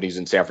some companies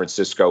in San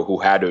Francisco who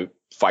had to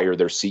fire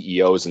their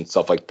CEOs and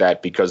stuff like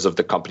that because of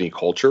the company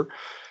culture.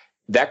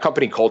 That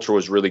company culture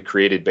was really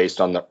created based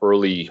on the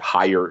early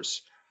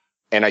hires.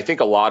 And I think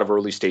a lot of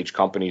early stage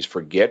companies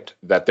forget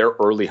that their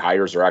early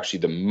hires are actually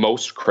the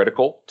most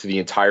critical to the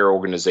entire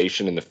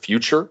organization in the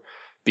future,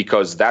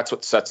 because that's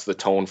what sets the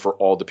tone for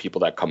all the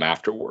people that come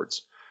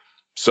afterwards.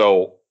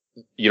 So,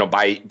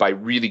 by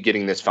really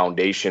getting this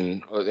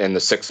foundation and the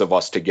six of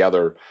us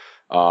together,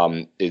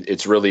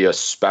 it's really a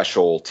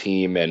special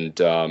team, and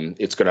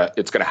it's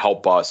gonna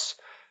help us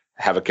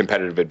have a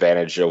competitive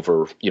advantage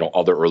over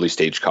other early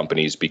stage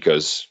companies,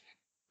 because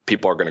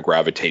people are going to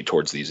gravitate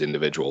towards these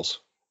individuals.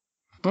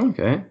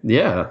 Okay.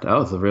 Yeah, that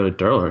was a really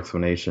thorough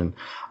explanation.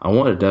 I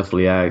want to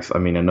definitely ask, I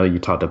know you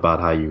talked about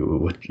how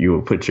you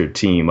would put your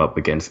team up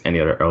against any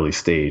other early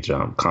stage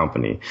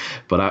company,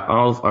 but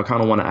I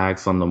kind of want to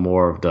ask on the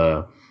more of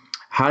the,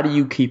 how do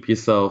you keep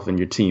yourself and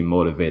your team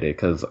motivated?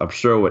 Because I'm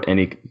sure with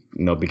any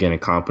beginning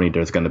company,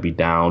 there's going to be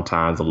down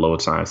times and low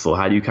times. So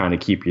how do you kind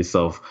of keep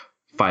yourself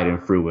fighting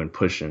through and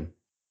pushing?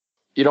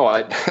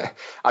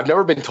 I've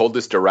never been told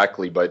this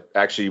directly, but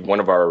actually one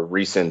of our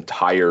recent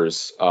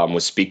hires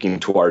was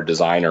speaking to our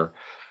designer,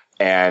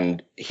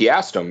 and he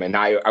asked him, and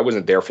I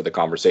wasn't there for the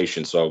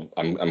conversation, so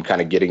I'm kind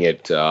of getting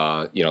it,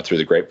 through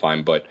the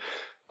grapevine. But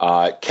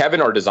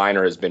Kevin, our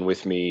designer, has been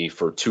with me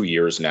for 2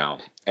 years now,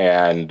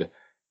 and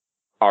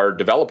our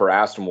developer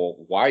asked him, well,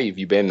 why have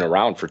you been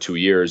around for 2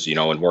 years,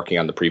 and working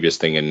on the previous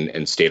thing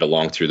and stayed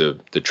along through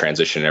the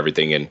transition and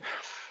everything.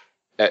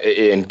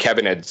 And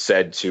Kevin had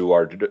said to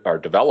our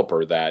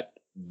developer that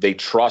they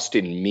trust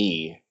in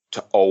me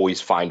to always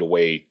find a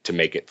way to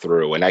make it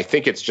through. And I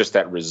think it's just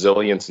that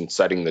resilience and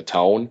setting the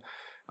tone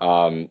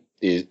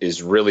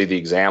is really the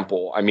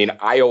example.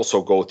 I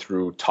also go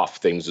through tough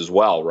things as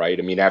well, right?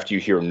 After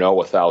you hear no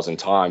 1,000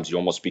 times, you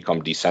almost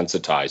become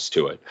desensitized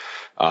to it.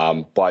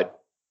 But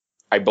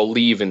I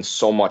believe in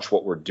so much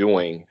what we're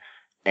doing,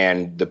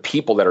 and the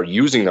people that are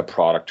using the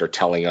product are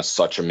telling us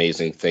such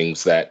amazing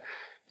things that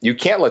you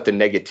can't let the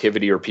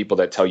negativity or people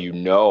that tell you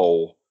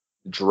no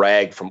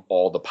drag from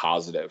all the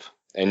positive.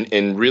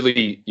 And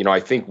really,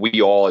 I think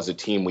we all as a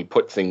team, we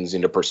put things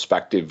into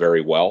perspective very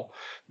well,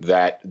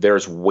 that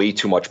there's way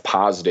too much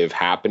positive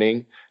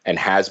happening and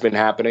has been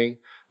happening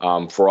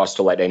for us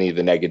to let any of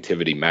the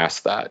negativity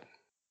mask that.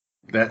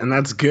 And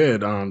that's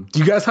good. Do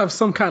you guys have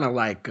some kind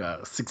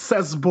of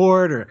success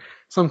board, or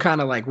some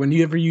kind of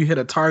whenever you hit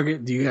a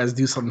target, do you guys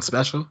do something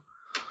special?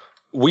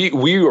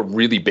 We are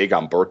really big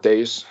on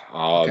birthdays.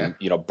 Okay.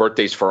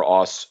 Birthdays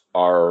for us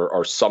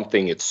are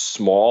something, it's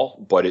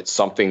small, but it's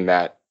something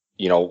that,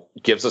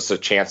 gives us a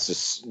chance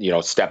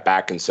to, step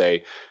back and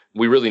say,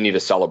 we really need to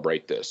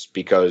celebrate this,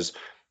 because,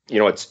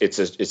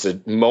 it's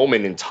a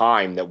moment in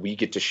time that we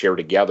get to share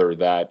together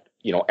that,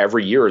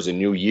 every year is a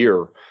new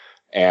year.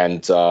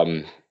 And,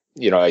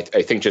 I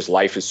think just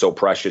life is so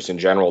precious in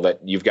general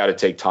that you've got to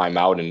take time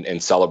out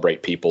and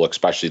celebrate people,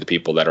 especially the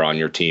people that are on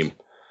your team.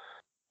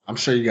 I'm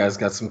sure you guys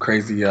got some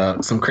crazy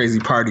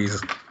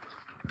parties.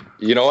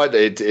 You know what?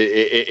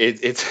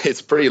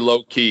 It's pretty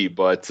low key,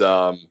 but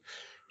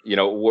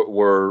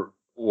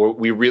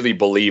we really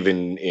believe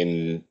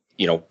in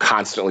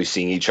constantly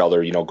seeing each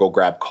other. Go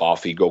grab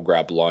coffee, go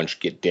grab lunch,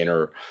 get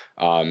dinner.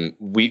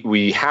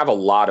 We have a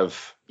lot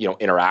of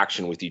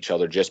interaction with each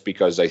other, just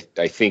because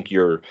I think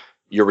your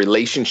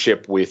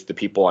relationship with the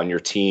people on your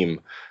team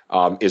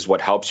is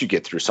what helps you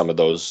get through some of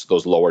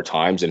those lower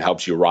times and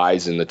helps you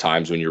rise in the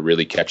times when you're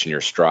really catching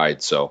your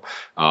stride. So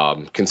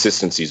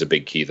consistency is a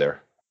big key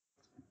there.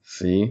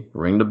 See,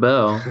 ring the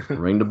bell,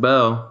 ring the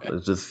bell.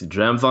 It's just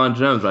gems on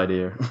gems right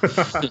here.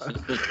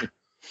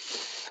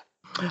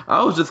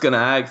 I was just going to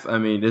ask,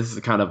 this is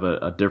kind of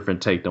a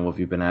different take than what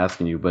we've been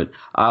asking you, but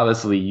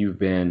obviously you've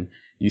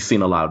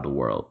seen a lot of the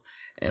world.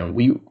 And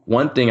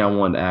one thing I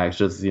wanted to ask,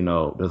 just, there's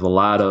a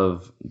lot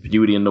of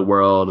beauty in the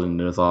world, and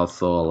there's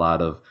also a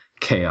lot of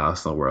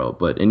chaos in the world.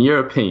 But in your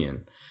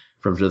opinion,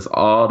 from just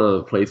all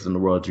the places in the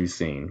world you've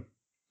seen,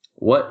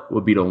 what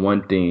would be the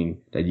one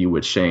thing that you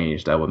would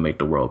change that would make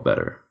the world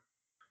better?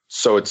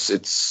 So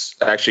it's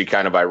actually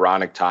kind of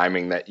ironic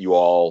timing that you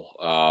all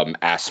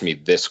asked me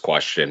this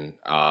question.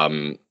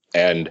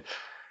 And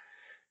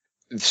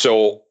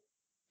So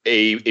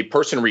a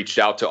person reached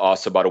out to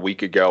us about a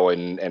week ago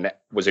and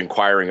was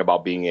inquiring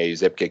about being a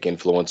Zipkick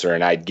influencer,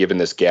 and I'd given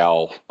this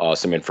gal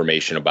some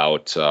information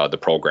about the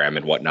program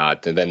and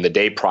whatnot. And then the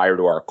day prior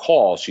to our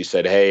call, she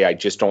said, "Hey, I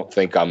just don't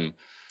think I'm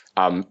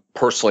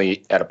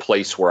personally at a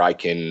place where I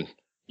can,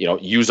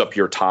 use up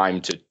your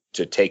time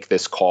to take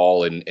this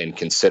call and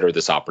consider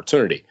this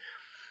opportunity."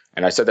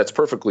 And I said, "That's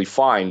perfectly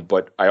fine,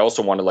 but I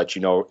also want to let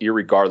you know,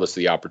 irregardless of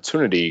the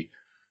opportunity,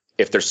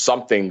 if there's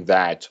something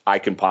that I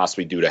can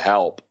possibly do to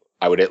help,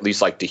 I would at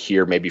least like to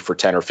hear maybe for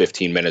 10 or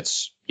 15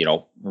 minutes,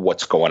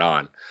 what's going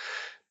on."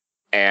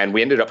 And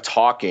we ended up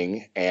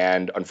talking,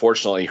 and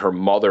unfortunately her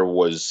mother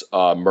was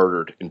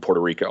murdered in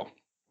Puerto Rico.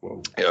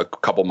 Whoa. A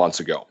couple months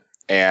ago.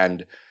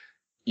 And,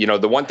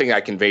 the one thing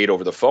I conveyed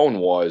over the phone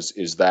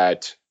is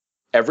that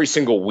every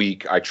single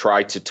week I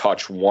try to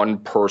touch one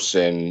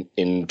person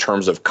in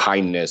terms of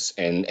kindness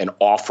and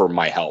offer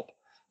my help.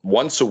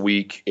 Once a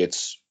week,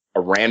 it's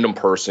a random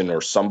person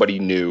or somebody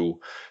new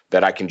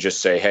that I can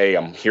just say, "Hey,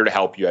 I'm here to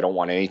help you. I don't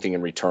want anything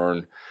in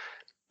return."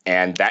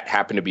 And that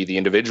happened to be the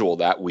individual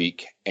that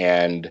week.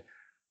 And,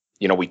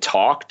 we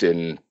talked,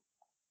 and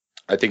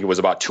I think it was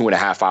about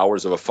 2.5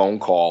 hours of a phone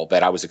call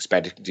that I was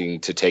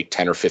expecting to take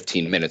 10 or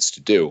 15 minutes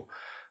to do.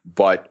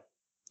 But,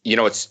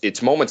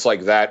 it's moments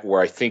like that where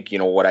I think,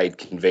 what I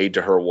conveyed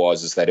to her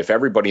is that if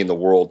everybody in the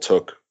world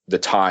took the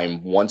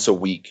time once a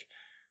week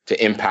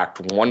to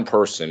impact one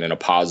person in a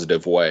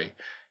positive way,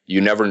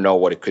 you never know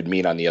what it could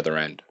mean on the other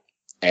end.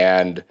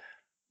 And,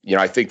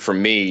 I think for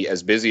me,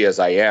 as busy as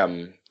I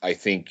am, I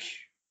think,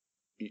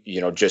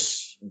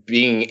 just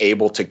being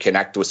able to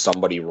connect with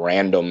somebody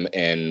random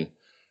and,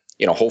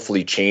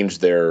 hopefully change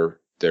their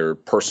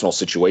personal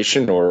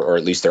situation or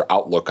at least their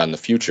outlook on the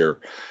future,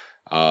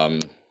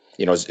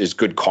 is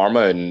good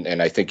karma.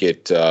 And I think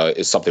it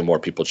is something more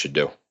people should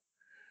do.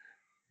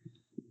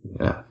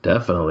 Yeah,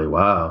 definitely.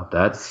 Wow.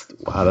 That's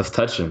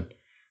touching.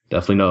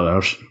 Definitely know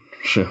that.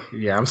 Sure.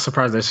 Yeah, I'm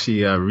surprised that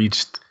she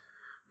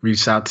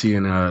reached out to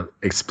you and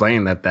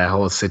explained that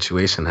whole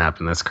situation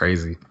happened. That's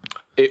crazy.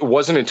 It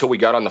wasn't until we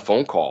got on the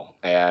phone call.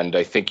 And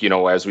I think,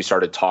 as we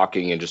started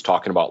talking and just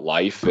talking about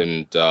life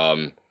and,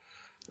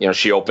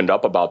 she opened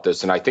up about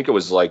this. And I think it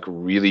was like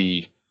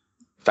really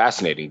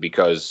fascinating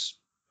because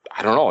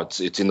I don't know,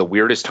 it's in the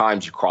weirdest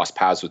times you cross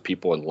paths with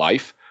people in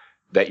life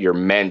that you're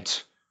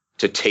meant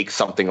to take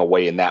something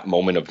away in that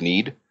moment of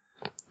need.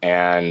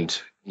 And,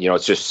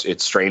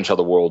 it's strange how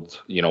the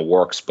world,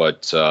 works,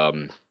 but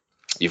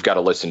you've got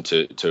to listen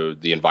to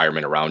the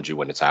environment around you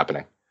when it's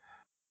happening.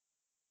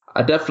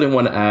 I definitely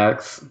want to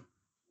ask,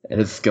 and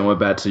it's going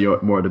back to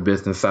more of the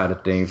business side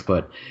of things,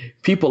 but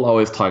people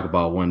always talk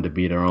about wanting to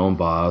be their own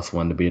boss,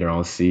 wanting to be their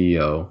own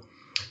CEO.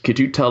 Could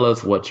you tell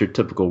us what your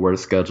typical work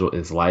schedule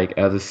is like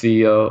as a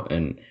CEO,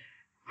 and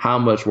how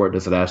much work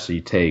does it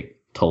actually take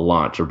to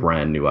launch a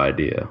brand new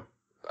idea?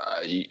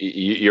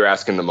 You're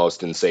asking the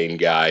most insane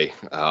guy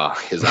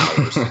his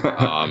hours.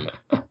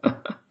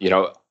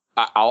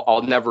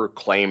 I'll never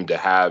claim to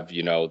have,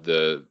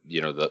 the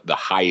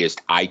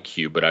highest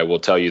IQ, but I will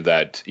tell you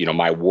that,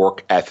 my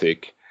work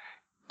ethic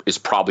is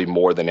probably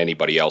more than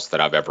anybody else that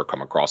I've ever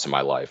come across in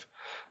my life.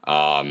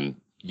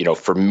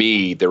 For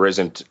me, there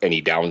isn't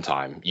any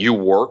downtime. You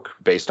work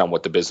based on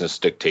what the business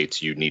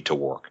dictates you need to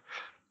work.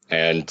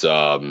 And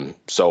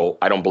so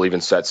I don't believe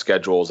in set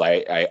schedules.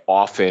 I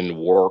often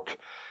work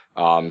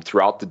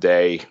throughout the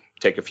day,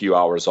 take a few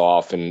hours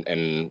off,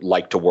 and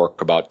like to work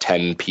about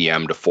 10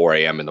 p.m. to 4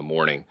 a.m. in the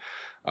morning.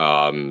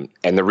 And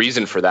the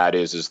reason for that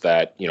is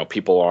that,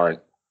 people aren't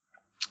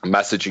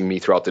messaging me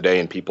throughout the day,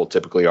 and people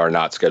typically are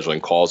not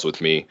scheduling calls with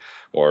me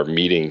or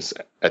meetings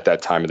at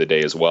that time of the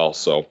day as well.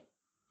 So,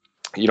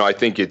 I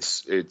think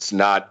it's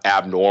not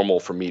abnormal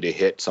for me to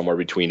hit somewhere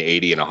between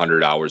 80 and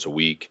 100 hours a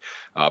week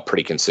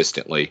pretty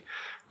consistently.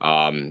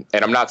 And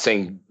I'm not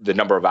saying the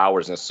number of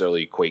hours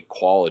necessarily equate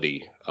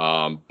quality,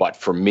 but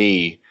for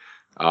me,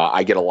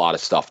 I get a lot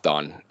of stuff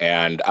done.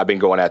 And I've been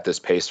going at this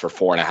pace for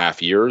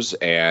 4.5 years,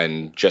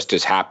 and just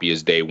as happy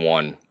as day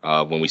one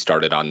when we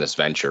started on this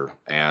venture.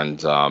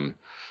 And,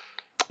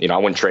 I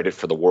wouldn't trade it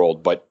for the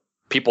world, but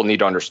people need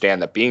to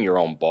understand that being your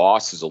own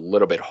boss is a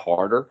little bit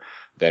harder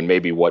than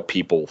maybe what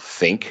people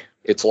think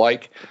it's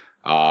like.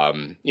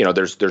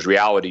 There's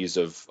realities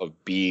of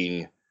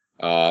being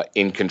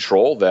in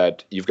control,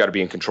 that you've got to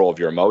be in control of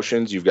your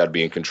emotions. You've got to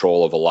be in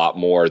control of a lot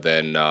more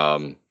than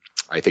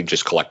I think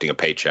just collecting a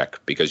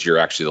paycheck, because you're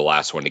actually the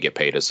last one to get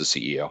paid as the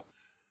CEO.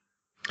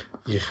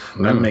 Yeah,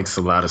 that makes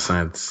a lot of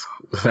sense.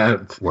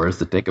 Words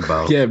to think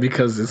about. Yeah,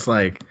 because it's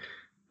like,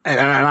 and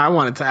I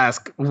wanted to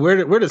ask, where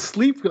to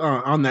sleep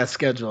on that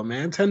schedule,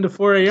 man? 10 to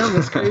 4 a.m.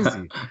 That's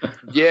crazy.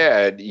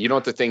 Yeah,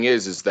 what the thing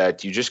is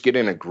that you just get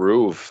in a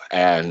groove,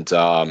 and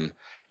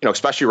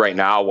especially right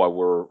now while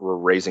we're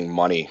raising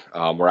money,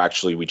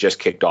 we just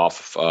kicked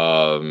off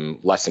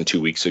less than 2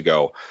 weeks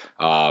ago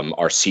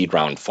our seed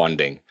round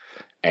funding,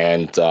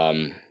 and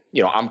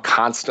I'm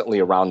constantly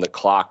around the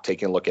clock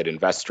taking a look at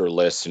investor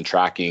lists and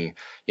tracking,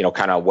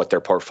 kind of what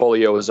their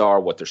portfolios are,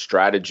 what their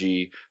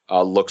strategy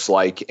looks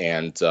like,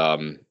 and,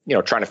 trying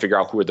to figure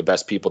out who are the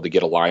best people to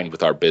get aligned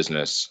with our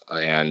business.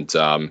 And,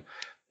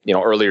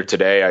 earlier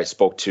today, I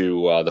spoke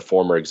to the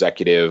former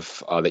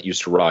executive that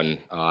used to run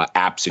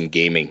apps and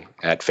gaming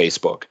at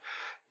Facebook.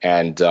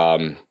 And,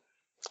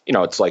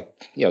 it's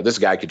like, this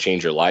guy could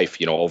change your life,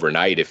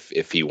 overnight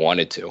if he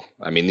wanted to.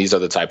 I mean, these are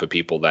the type of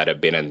people that have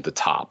been in the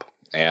top.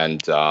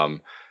 And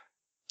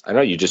I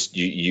know you get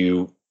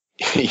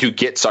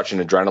such an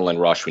adrenaline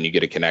rush when you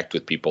get to connect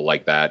with people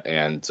like that.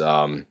 And,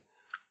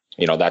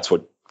 that's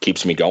what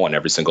keeps me going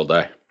every single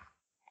day.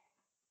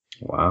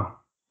 Wow.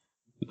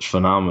 It's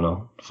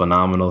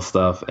phenomenal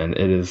stuff. And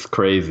it is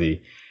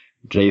crazy.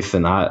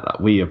 Jason,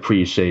 we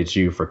appreciate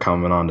you for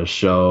coming on the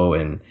show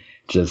and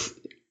just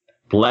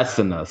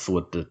blessing us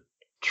with the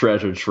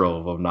treasure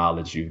trove of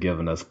knowledge you've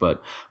given us.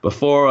 But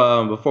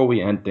before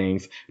we end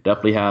things,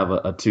 definitely have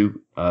a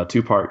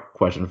two-part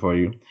question for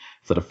you.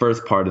 So the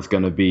first part is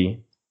going to be,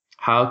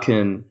 how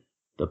can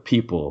the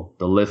people,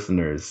 the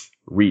listeners,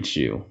 reach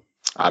you?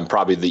 I'm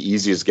probably the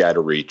easiest guy to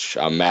reach.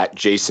 I'm at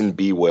Jason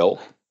B. Will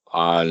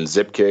on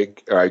Zipkick,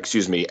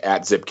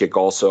 at Zipkick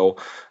also,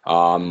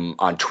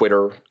 on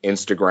Twitter,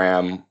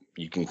 Instagram.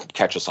 You can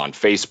catch us on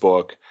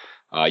Facebook.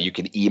 You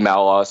can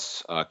email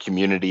us,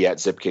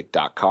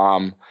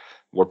 community@zipkick.com.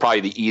 We're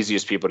probably the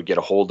easiest people to get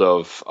a hold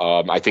of.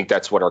 I think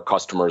that's what our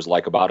customers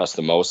like about us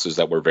the most, is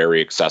that we're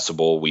very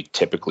accessible. We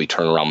typically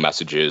turn around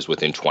messages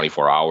within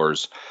 24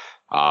 hours.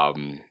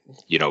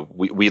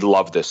 We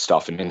love this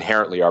stuff, and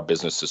inherently our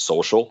business is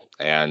social,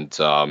 and,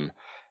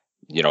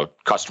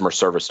 customer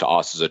service to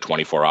us is a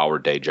 24-hour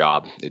day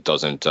job. It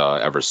doesn't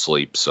ever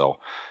sleep. So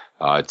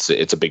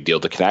it's a big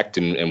deal to connect,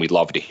 and we'd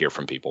love to hear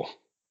from people.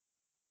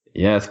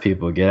 Yes,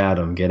 people, get at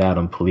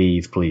him,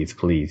 please, please,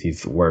 please.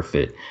 He's worth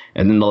it.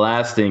 And then the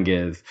last thing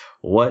is,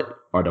 what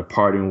are the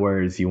parting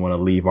words you want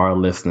to leave our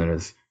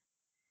listeners?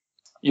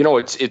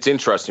 It's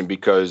interesting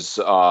because,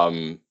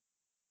 and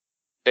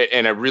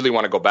I really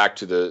want to go back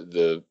to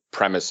the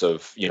premise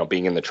of,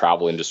 being in the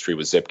travel industry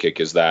with Zipkick,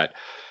 is that,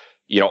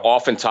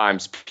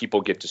 oftentimes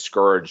people get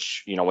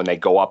discouraged, when they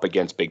go up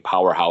against big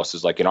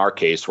powerhouses. Like in our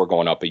case, we're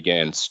going up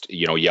against,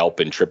 Yelp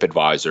and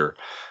TripAdvisor.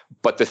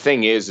 But the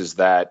thing is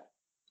that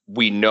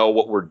we know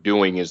what we're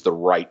doing is the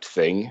right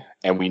thing,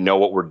 and we know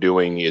what we're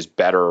doing is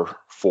better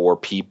for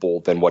people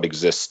than what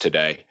exists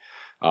today,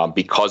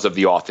 because of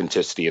the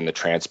authenticity and the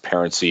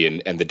transparency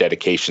and the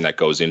dedication that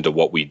goes into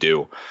what we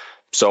do.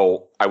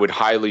 So I would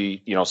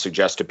highly,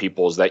 suggest to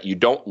people is that you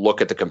don't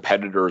look at the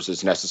competitors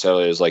as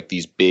necessarily as like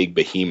these big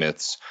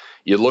behemoths.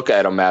 You look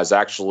at them as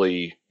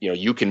actually,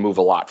 you can move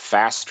a lot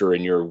faster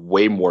and you're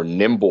way more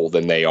nimble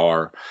than they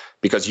are,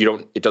 because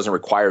it doesn't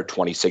require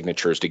 20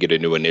 signatures to get a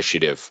new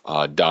initiative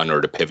done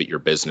or to pivot your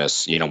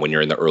business, when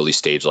you're in the early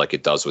stage like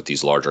it does with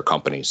these larger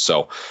companies.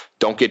 So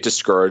don't get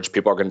discouraged.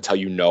 People are going to tell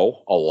you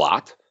no a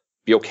lot.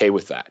 Be okay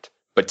with that,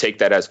 but take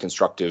that as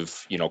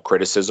constructive,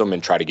 criticism,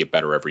 and try to get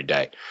better every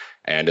day.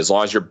 And as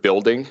long as you're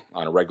building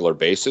on a regular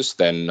basis,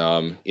 then,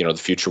 the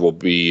future will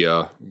be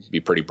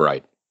pretty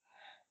bright.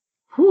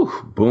 Whew,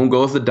 boom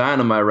goes the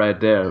dynamite right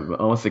there.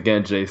 Once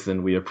again,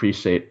 Jason, we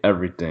appreciate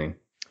everything.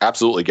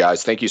 Absolutely,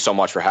 guys. Thank you so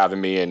much for having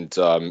me. And,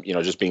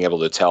 just being able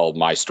to tell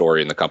my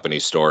story and the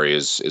company's story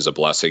is a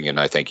blessing. And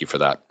I thank you for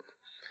that.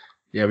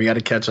 Yeah, we got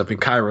to catch up in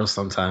Cairo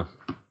sometime.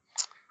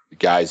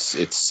 Guys,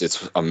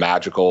 it's a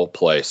magical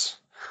place.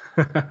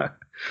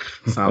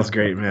 Sounds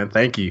great, man.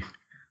 Thank you.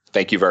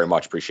 Thank you very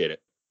much. Appreciate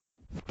it.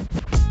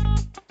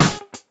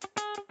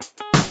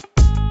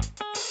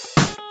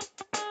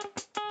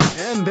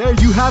 And there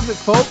you have it,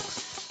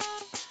 folks.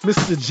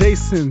 Mr.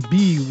 Jason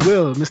B.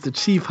 Will, Mr.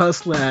 Chief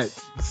Hustler at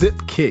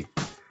Zipkick,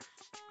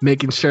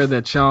 making sure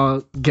that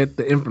y'all get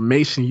the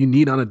information you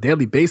need on a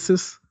daily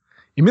basis.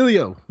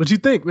 Emilio, what you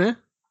think, man?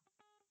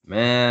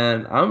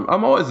 Man,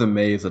 I'm always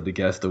amazed at the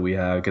guests that we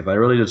have, because I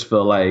really just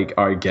feel like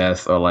our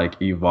guests are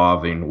like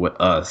evolving with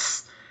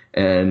us.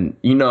 And,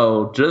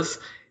 just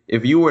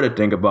if you were to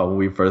think about when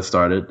we first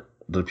started,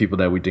 the people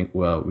that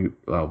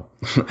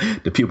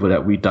the people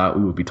that we thought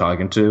we would be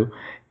talking to,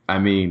 I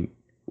mean,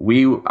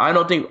 I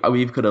don't think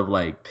we could have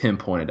like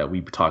pinpointed that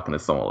we'd be talking to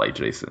someone like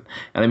Jason.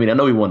 And I mean, I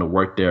know we want to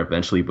work there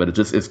eventually, but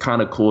it's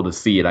kind of cool to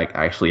see it like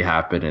actually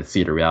happen and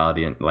see the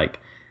reality, and like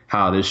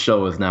how this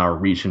show is now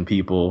reaching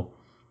people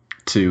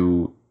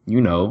to,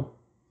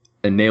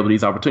 enable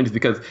these opportunities,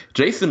 because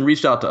Jason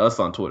reached out to us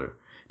on Twitter.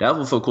 That's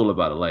what's so cool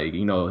about it. Like,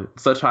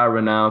 such high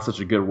renown,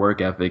 such a good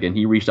work ethic. And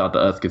he reached out to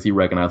us because he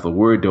recognized what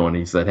we're doing.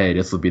 He said, hey,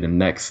 this will be the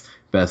next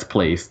best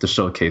place to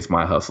showcase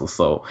my hustle.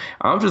 So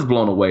I'm just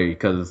blown away,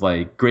 because it's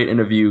like great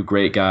interview,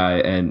 great guy.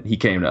 And he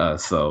came to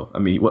us. So, I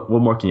mean, what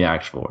more can you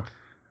ask for?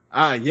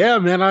 Yeah,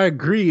 man, I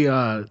agree.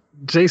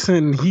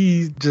 Jason,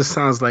 he just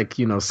sounds like,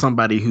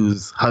 somebody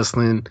who's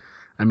hustling.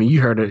 I mean,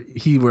 you heard it.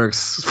 He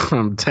works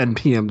from 10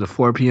 p.m. to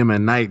 4 p.m. at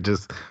night,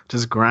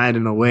 just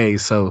grinding away.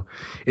 So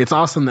it's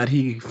awesome that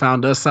he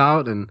found us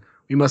out, and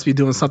we must be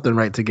doing something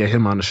right to get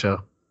him on the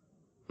show.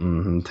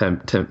 Mm-hmm.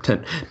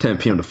 10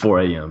 p.m. to 4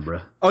 a.m.,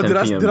 bro. Oh, did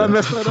I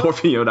mess that up? 4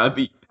 p.m. I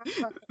be.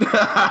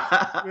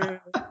 Man,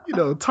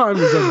 time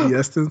is of the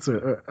essence.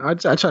 I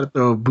try to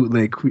throw a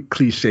bootleg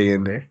cliche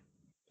in there.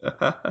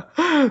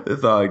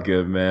 It's all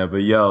good, man.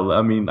 But yo,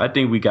 I mean, I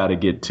think we got to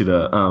get to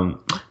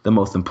the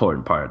most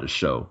important part of the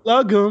show.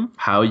 Plug 'em.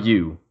 How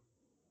you,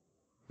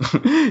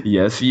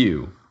 yes,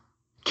 you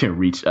can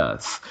reach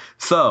us.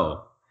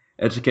 So,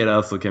 Educated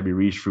Hustle can be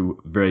reached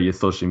through various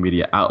social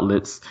media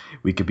outlets.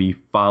 We can be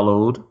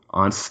followed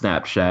on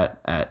Snapchat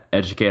at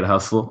Educated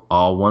Hustle,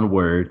 all one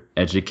word,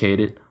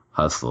 Educated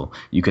Hustle.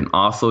 You can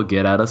also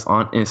get at us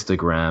on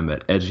Instagram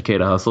at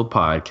Educated Hustle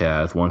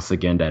Podcast. Once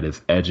again, that is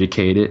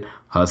Educated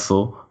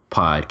Hustle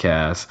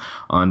Podcast.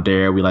 On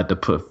there, we like to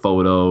put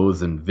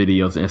photos and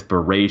videos,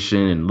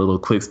 inspiration, and little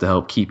clips to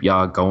help keep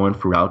y'all going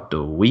throughout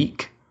the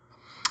week.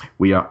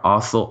 We are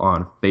also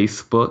on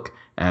Facebook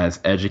as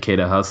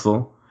Educated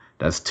Hustle.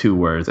 That's 2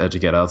 words,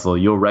 Educated Hustle.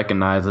 You'll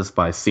recognize us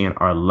by seeing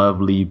our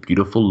lovely,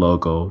 beautiful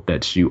logo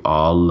that you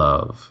all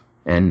love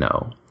and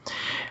know.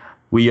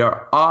 We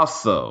are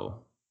also,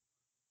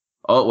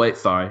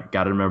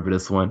 gotta remember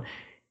this one.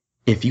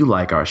 If you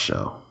like our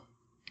show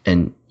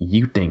and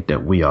you think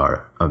that we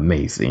are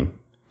amazing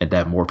and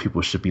that more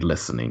people should be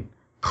listening,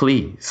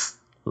 please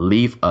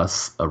leave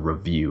us a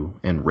review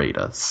and rate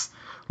us.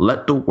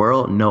 Let the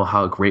world know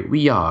how great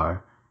we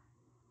are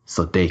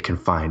so they can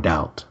find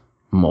out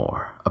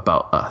more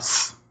about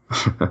us.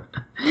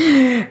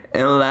 And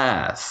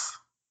last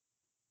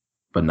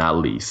but not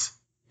least,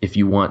 if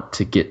you want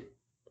to get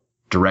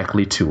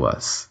directly to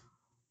us,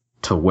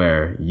 to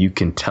where you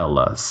can tell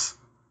us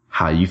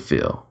how you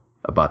feel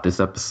about this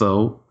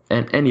episode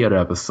and any other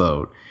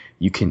episode,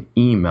 you can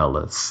email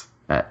us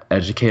at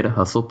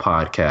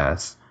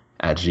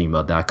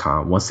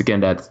educatedhustlepodcast@gmail.com. Once again,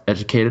 that's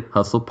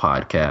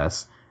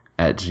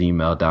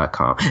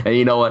educatedhustlepodcast@gmail.com. And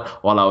you know what?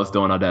 While I was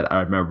doing all that,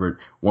 I remembered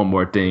one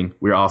more thing.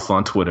 We're also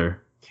on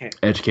Twitter,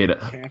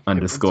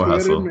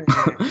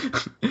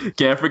 educated_hustle.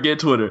 Can't forget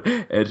Twitter,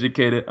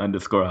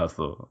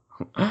 educated_hustle.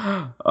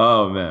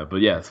 Oh, man.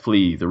 But yes,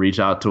 please reach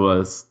out to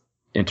us,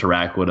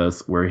 interact with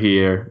us. We're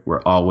here.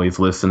 We're always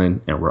listening,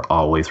 and we're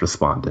always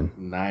responding.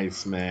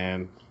 Nice,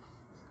 man.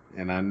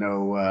 And I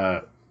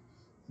know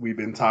we've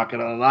been talking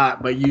a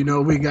lot, but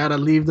we got to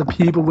leave the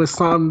people with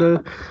something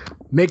to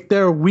make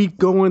their week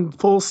going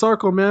full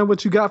circle, man.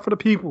 What you got for the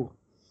people?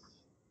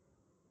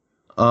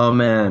 Oh,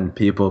 man,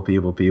 people.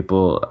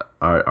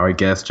 Our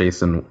guest,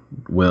 Jason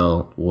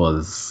Will,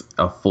 was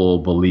a full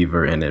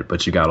believer in it,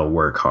 but you got to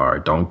work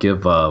hard. Don't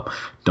give up.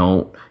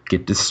 Don't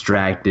get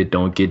distracted.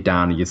 Don't get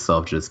down on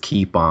yourself. Just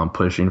keep on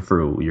pushing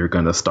through. You're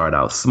going to start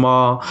out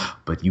small,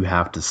 but you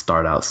have to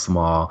start out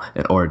small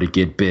in order to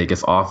get big.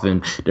 It's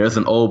often, there's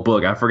an old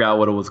book, I forgot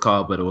what it was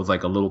called, but it was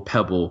like a little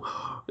pebble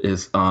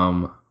is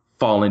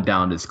falling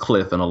down this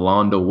cliff, and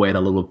along the way,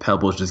 the little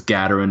pebbles just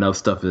gathering up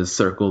stuff as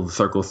circle,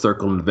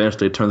 and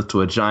eventually it turns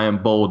into a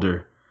giant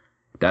boulder.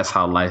 That's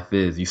how life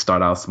is. You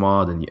start out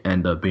small, then you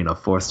end up being a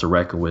force to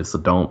reckon with. So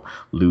don't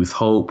lose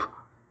hope.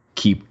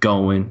 Keep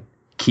going.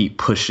 Keep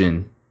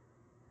pushing.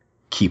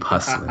 Keep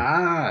hustling.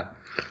 And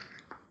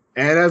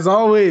as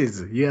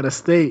always, you gotta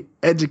stay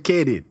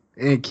educated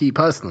and keep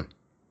hustling.